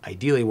do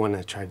ideally want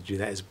to try to do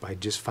that is by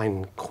just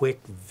finding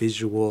quick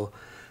visual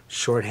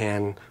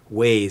shorthand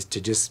ways to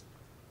just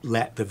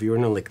let the viewer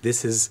know, like,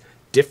 this is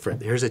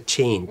different. There's a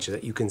change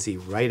that you can see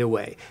right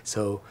away.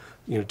 So,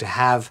 to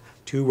have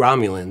 2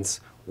 Romulans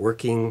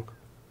working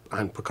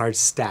on Picard's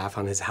staff,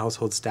 on his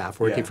household staff,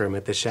 working for him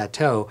at the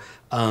chateau.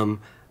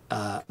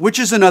 Which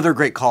is another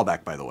great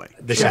callback, by the way.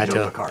 The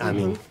chateau. Picard. I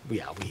mean,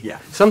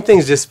 some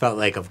things just felt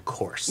like, of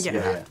course,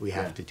 we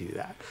have to do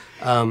that.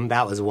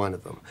 That was one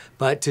of them.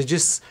 But to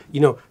just,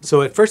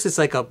 so at first it's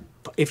like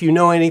if you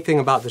know anything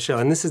about the show,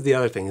 and this is the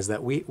other thing, is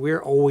that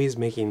we're always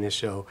making this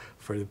show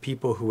for the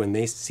people who, when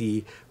they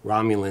see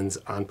Romulans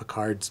on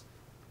Picard's,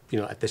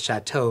 at the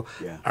chateau,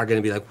 are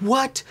going to be like,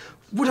 what?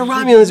 What are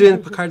Romulans doing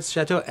at Picard's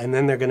chateau? And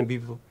then they're going to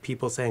be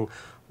people saying,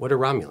 what are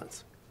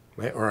Romulans?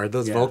 Right? Or are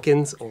those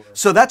Vulcans?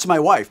 So that's my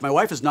wife. My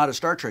wife is not a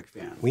Star Trek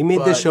fan. We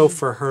made this show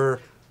for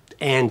her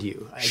and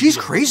you. She's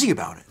crazy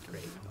about it.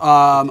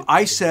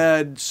 I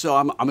said, so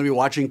I'm going to be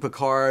watching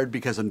Picard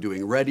because I'm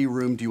doing Ready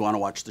Room. Do you want to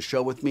watch the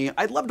show with me?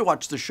 I'd love to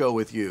watch the show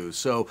with you.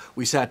 So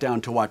we sat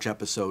down to watch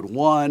episode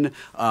 1.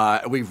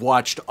 We've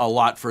watched a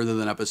lot further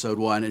than episode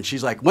 1. And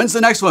she's like, when's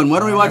the next one?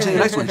 When are we watching the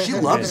next one? She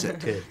loves it.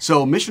 Good.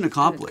 So mission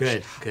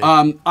accomplished. Good.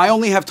 I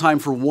only have time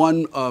for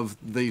one of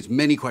these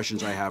many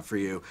questions I have for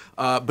you,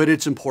 but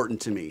it's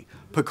important to me.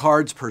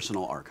 Picard's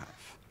personal archive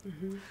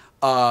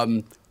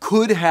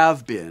could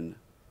have been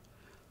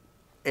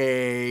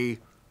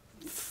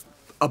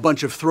a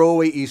bunch of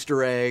throwaway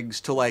Easter eggs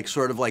to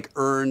sort of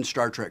earn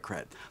Star Trek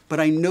cred.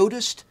 But I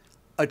noticed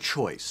a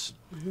choice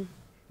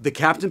The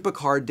Captain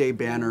Picard Day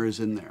banner is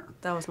in there.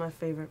 That was my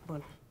favorite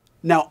one.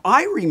 Now,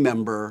 I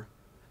remember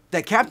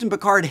that Captain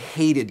Picard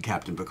hated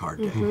Captain Picard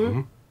Day.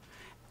 Mm-hmm.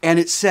 And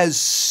it says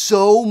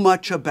so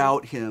much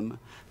about him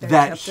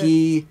that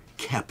he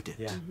kept it.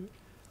 Yeah.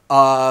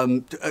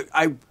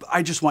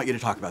 I just want you to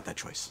talk about that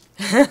choice.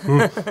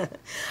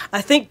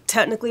 I think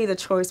technically the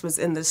choice was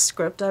in the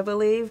script, I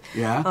believe.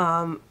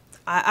 Yeah.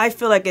 I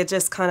feel like it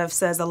just kind of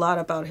says a lot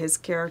about his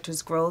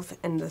character's growth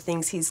and the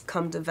things he's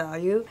come to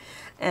value.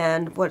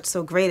 And what's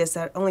so great is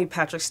that only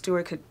Patrick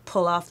Stewart could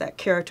pull off that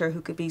character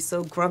who could be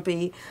so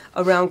grumpy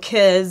around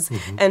kids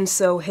and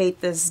so hate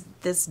this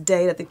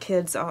day that the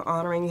kids are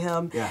honoring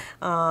him,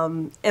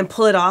 and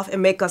pull it off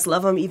and make us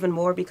love him even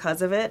more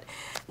because of it.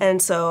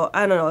 And so,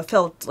 I don't know, it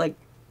felt like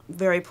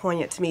very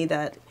poignant to me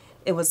that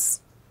it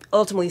was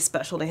ultimately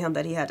special to him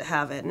that he had to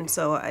have it. And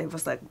so I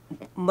was like,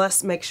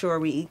 must make sure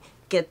we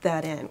get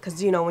that in.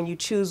 Because, you know, when you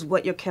choose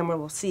what your camera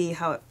will see,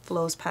 how it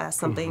flows past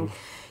something,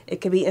 it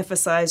can be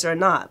emphasized or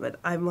not.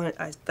 But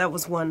that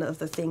was one of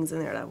the things in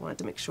there that I wanted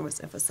to make sure was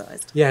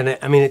emphasized. Yeah,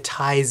 and it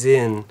ties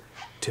in,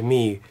 to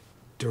me,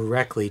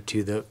 directly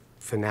to the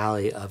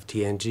finale of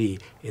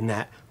TNG, in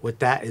that what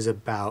that is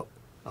about,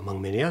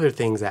 among many other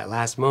things, that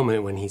last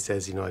moment when he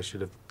says, you know, I should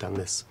have done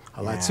this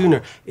a lot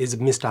sooner, is a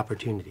missed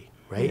opportunity,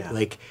 right? Yeah.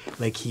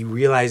 Like he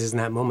realizes in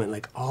that moment,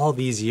 like, all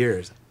these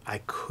years,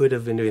 I could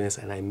have been doing this,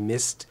 and I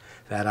missed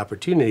that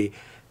opportunity.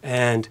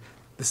 And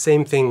the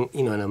same thing,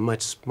 you know, in a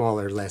much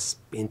smaller, less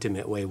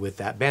intimate way with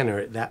that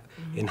banner, that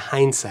in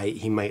hindsight,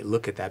 he might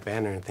look at that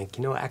banner and think,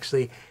 you know,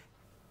 actually,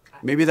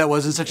 maybe that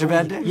wasn't such a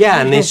bad day.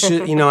 Yeah, and they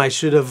should, you know, I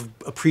should have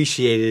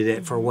appreciated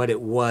it for what it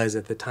was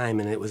at the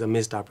time, and it was a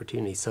missed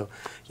opportunity. So,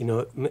 you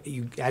know,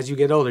 as you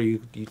get older, you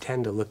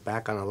tend to look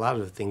back on a lot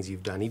of the things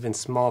you've done, even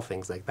small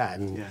things like that.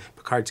 In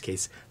Picard's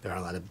case, there are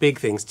a lot of big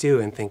things too,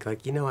 and think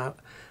like, you know, I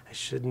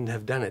shouldn't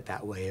have done it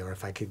that way, or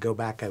if I could go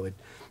back, I would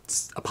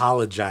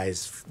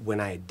apologize when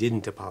I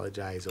didn't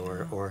apologize,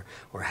 or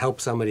help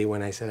somebody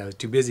when I said I was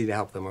too busy to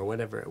help them, or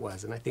whatever it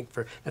was. And I think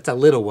that's a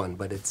little one,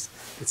 but it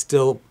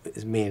still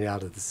is made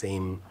out of the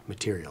same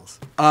materials.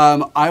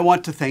 I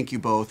want to thank you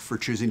both for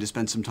choosing to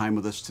spend some time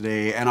with us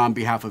today, and on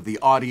behalf of the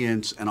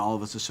audience and all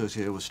of us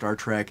associated with Star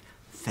Trek,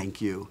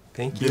 thank you.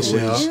 Thank you. This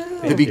is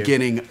the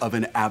beginning of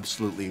an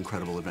absolutely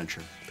incredible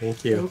adventure.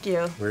 Thank you. Thank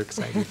you. We're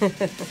excited.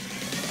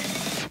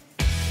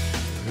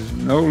 There's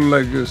no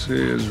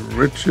legacy as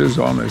rich as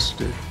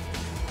honesty.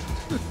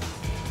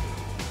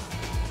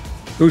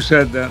 Who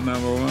said that,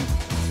 number one?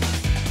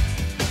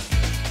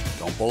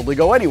 Don't boldly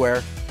go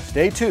anywhere.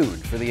 Stay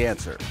tuned for the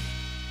answer.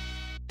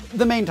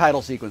 The main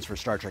title sequence for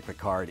Star Trek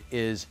Picard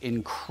is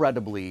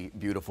incredibly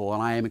beautiful,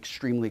 and I am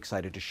extremely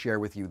excited to share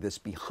with you this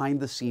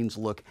behind-the-scenes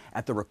look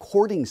at the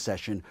recording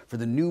session for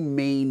the new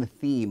main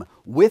theme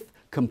with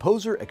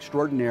composer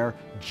extraordinaire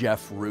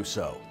Jeff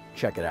Russo.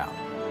 Check it out.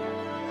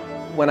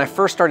 When I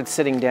first started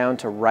sitting down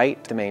to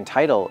write the main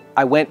title,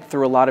 I went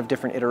through a lot of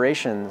different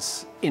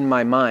iterations in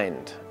my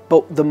mind.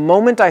 But the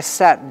moment I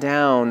sat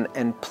down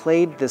and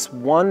played this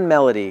one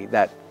melody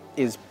that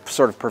is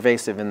sort of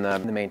pervasive in the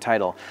main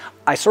title,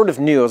 I sort of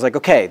knew, I was like,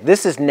 okay,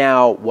 this is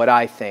now what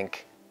I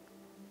think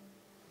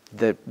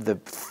the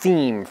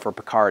theme for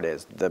Picard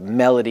is, the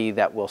melody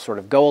that will sort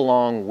of go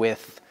along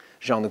with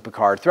Jean-Luc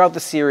Picard throughout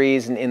the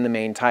series and in the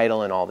main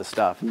title and all this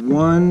stuff.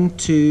 1,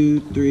 2,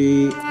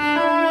 3...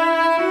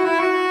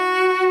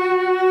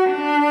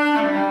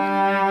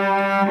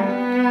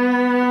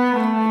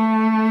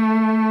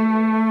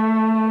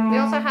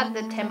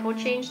 The tempo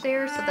change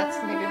there, so that's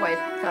maybe why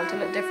it felt a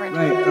little different.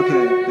 Right,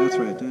 okay, that's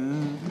right.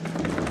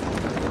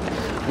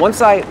 Once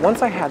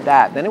I had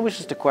that, then it was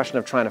just a question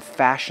of trying to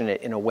fashion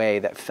it in a way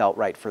that felt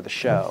right for the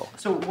show.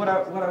 So what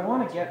I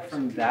want to get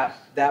from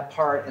that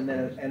part, and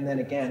then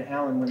again,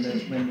 Alan, when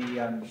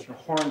the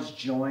horns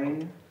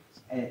join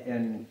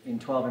in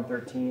 12 and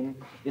 13,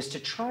 is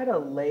to try to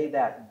lay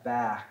that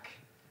back.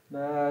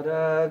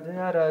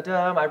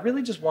 I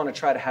really just want to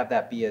try to have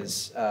that be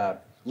as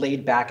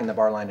laid back in the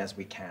bar line as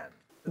we can.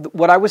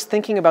 What I was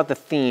thinking about the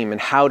theme and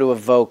how to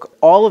evoke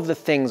all of the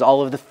things,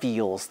 all of the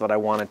feels that I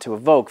wanted to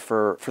evoke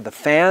for the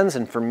fans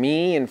and for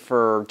me and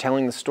for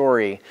telling the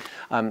story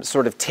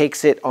sort of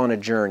takes it on a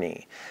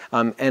journey.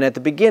 And at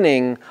the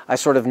beginning, I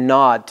sort of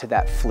nod to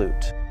that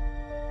flute.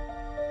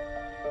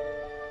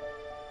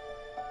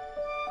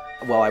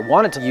 Well, I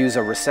wanted to use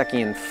a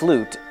Resekian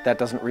flute that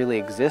doesn't really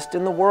exist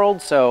in the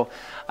world, so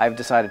I've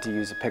decided to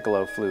use a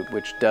piccolo flute,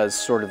 which does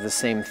sort of the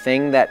same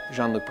thing that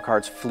Jean-Luc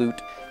Picard's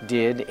flute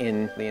did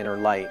in The Inner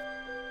Light.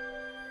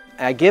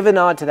 I give a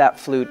nod to that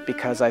flute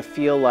because I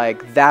feel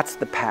like that's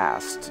the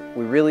past.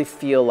 We really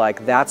feel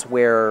like that's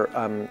where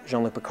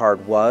Jean-Luc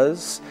Picard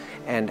was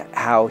and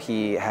how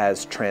he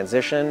has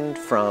transitioned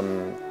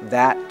from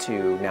that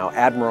to now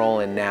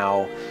Admiral, and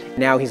now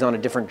he's on a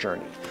different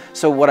journey.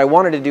 So what I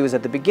wanted to do is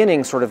at the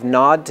beginning sort of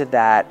nod to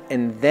that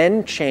and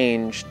then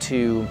change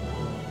to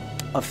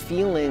a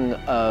feeling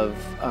of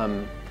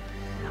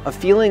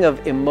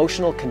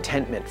emotional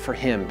contentment for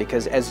him,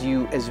 because as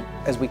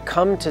we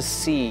come to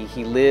see,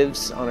 he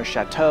lives on a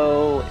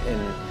chateau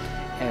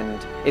and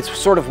it's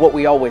sort of what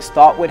we always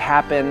thought would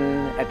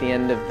happen at the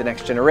end of The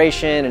Next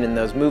Generation and in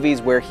those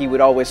movies, where he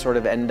would always sort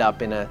of end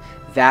up in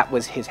that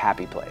was his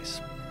happy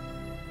place.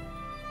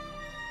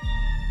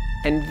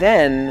 And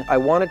then I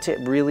wanted to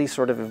really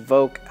sort of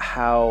evoke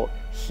how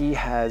he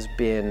has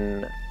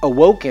been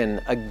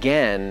awoken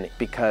again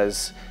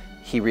because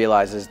he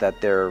realizes that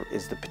there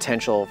is the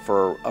potential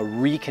for a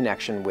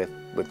reconnection with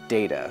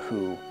Data,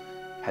 who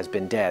has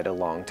been dead a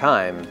long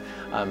time,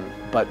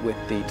 but with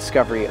the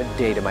discovery of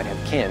Data might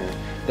have kin,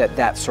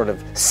 that sort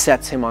of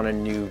sets him on a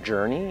new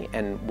journey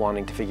and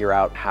wanting to figure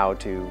out how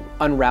to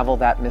unravel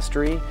that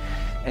mystery.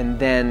 And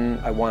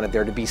then I wanted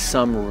there to be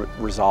some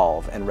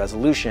resolve and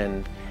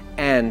resolution,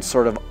 and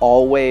sort of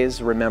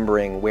always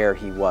remembering where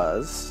he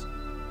was.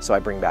 So I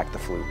bring back the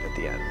flute at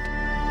the end.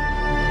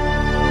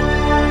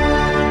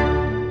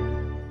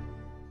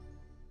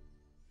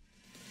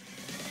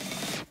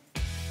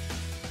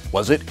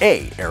 Was it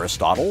A,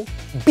 Aristotle,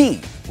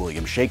 B,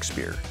 William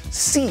Shakespeare,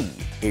 C,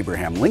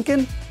 Abraham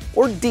Lincoln,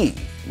 or D,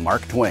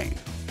 Mark Twain?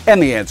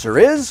 And the answer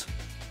is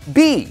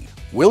B,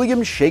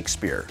 William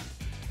Shakespeare.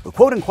 The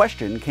quote in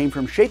question came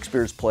from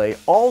Shakespeare's play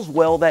All's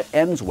Well That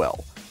Ends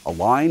Well, a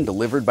line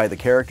delivered by the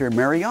character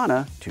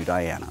Mariana to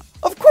Diana.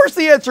 Of course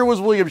the answer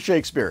was William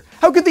Shakespeare.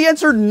 How could the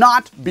answer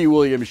not be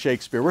William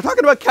Shakespeare? We're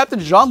talking about Captain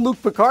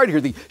Jean-Luc Picard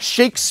here, the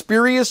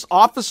Shakespearean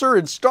officer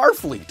in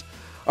Starfleet.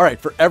 All right,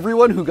 for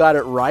everyone who got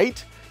it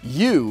right,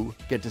 you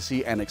get to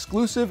see an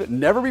exclusive,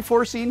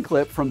 never-before-seen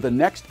clip from the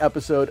next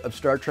episode of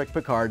Star Trek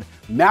Picard,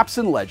 Maps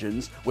and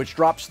Legends, which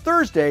drops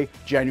Thursday,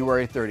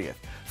 January 30th.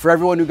 For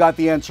everyone who got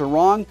the answer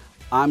wrong,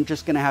 I'm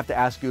just going to have to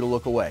ask you to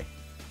look away.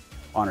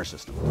 Honor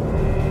system.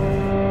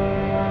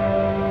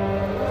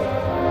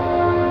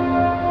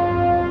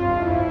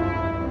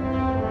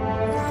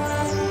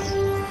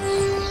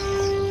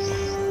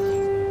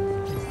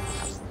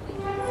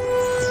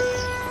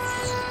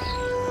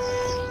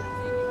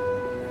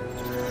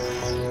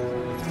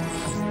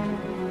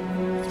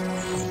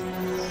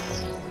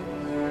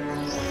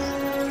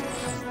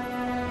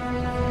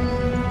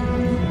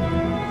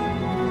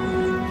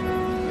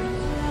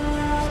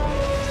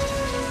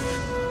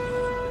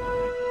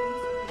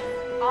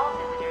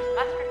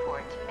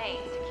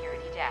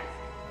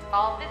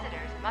 All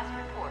visitors must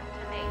report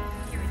to main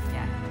security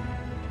desk.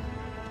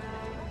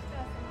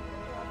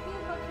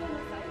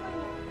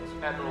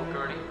 Admiral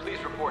Gurney,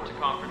 please report to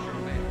conference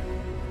room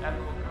main.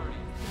 Admiral Gurney.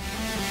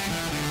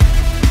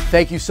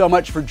 Thank you so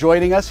much for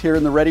joining us here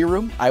in the Ready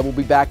Room. I will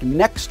be back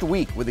next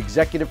week with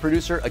executive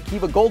producer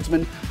Akiva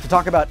Goldsman to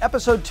talk about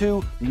Episode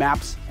 2,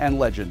 Maps and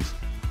Legends.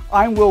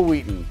 I'm Will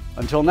Wheaton.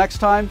 Until next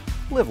time,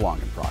 live long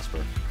and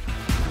prosper.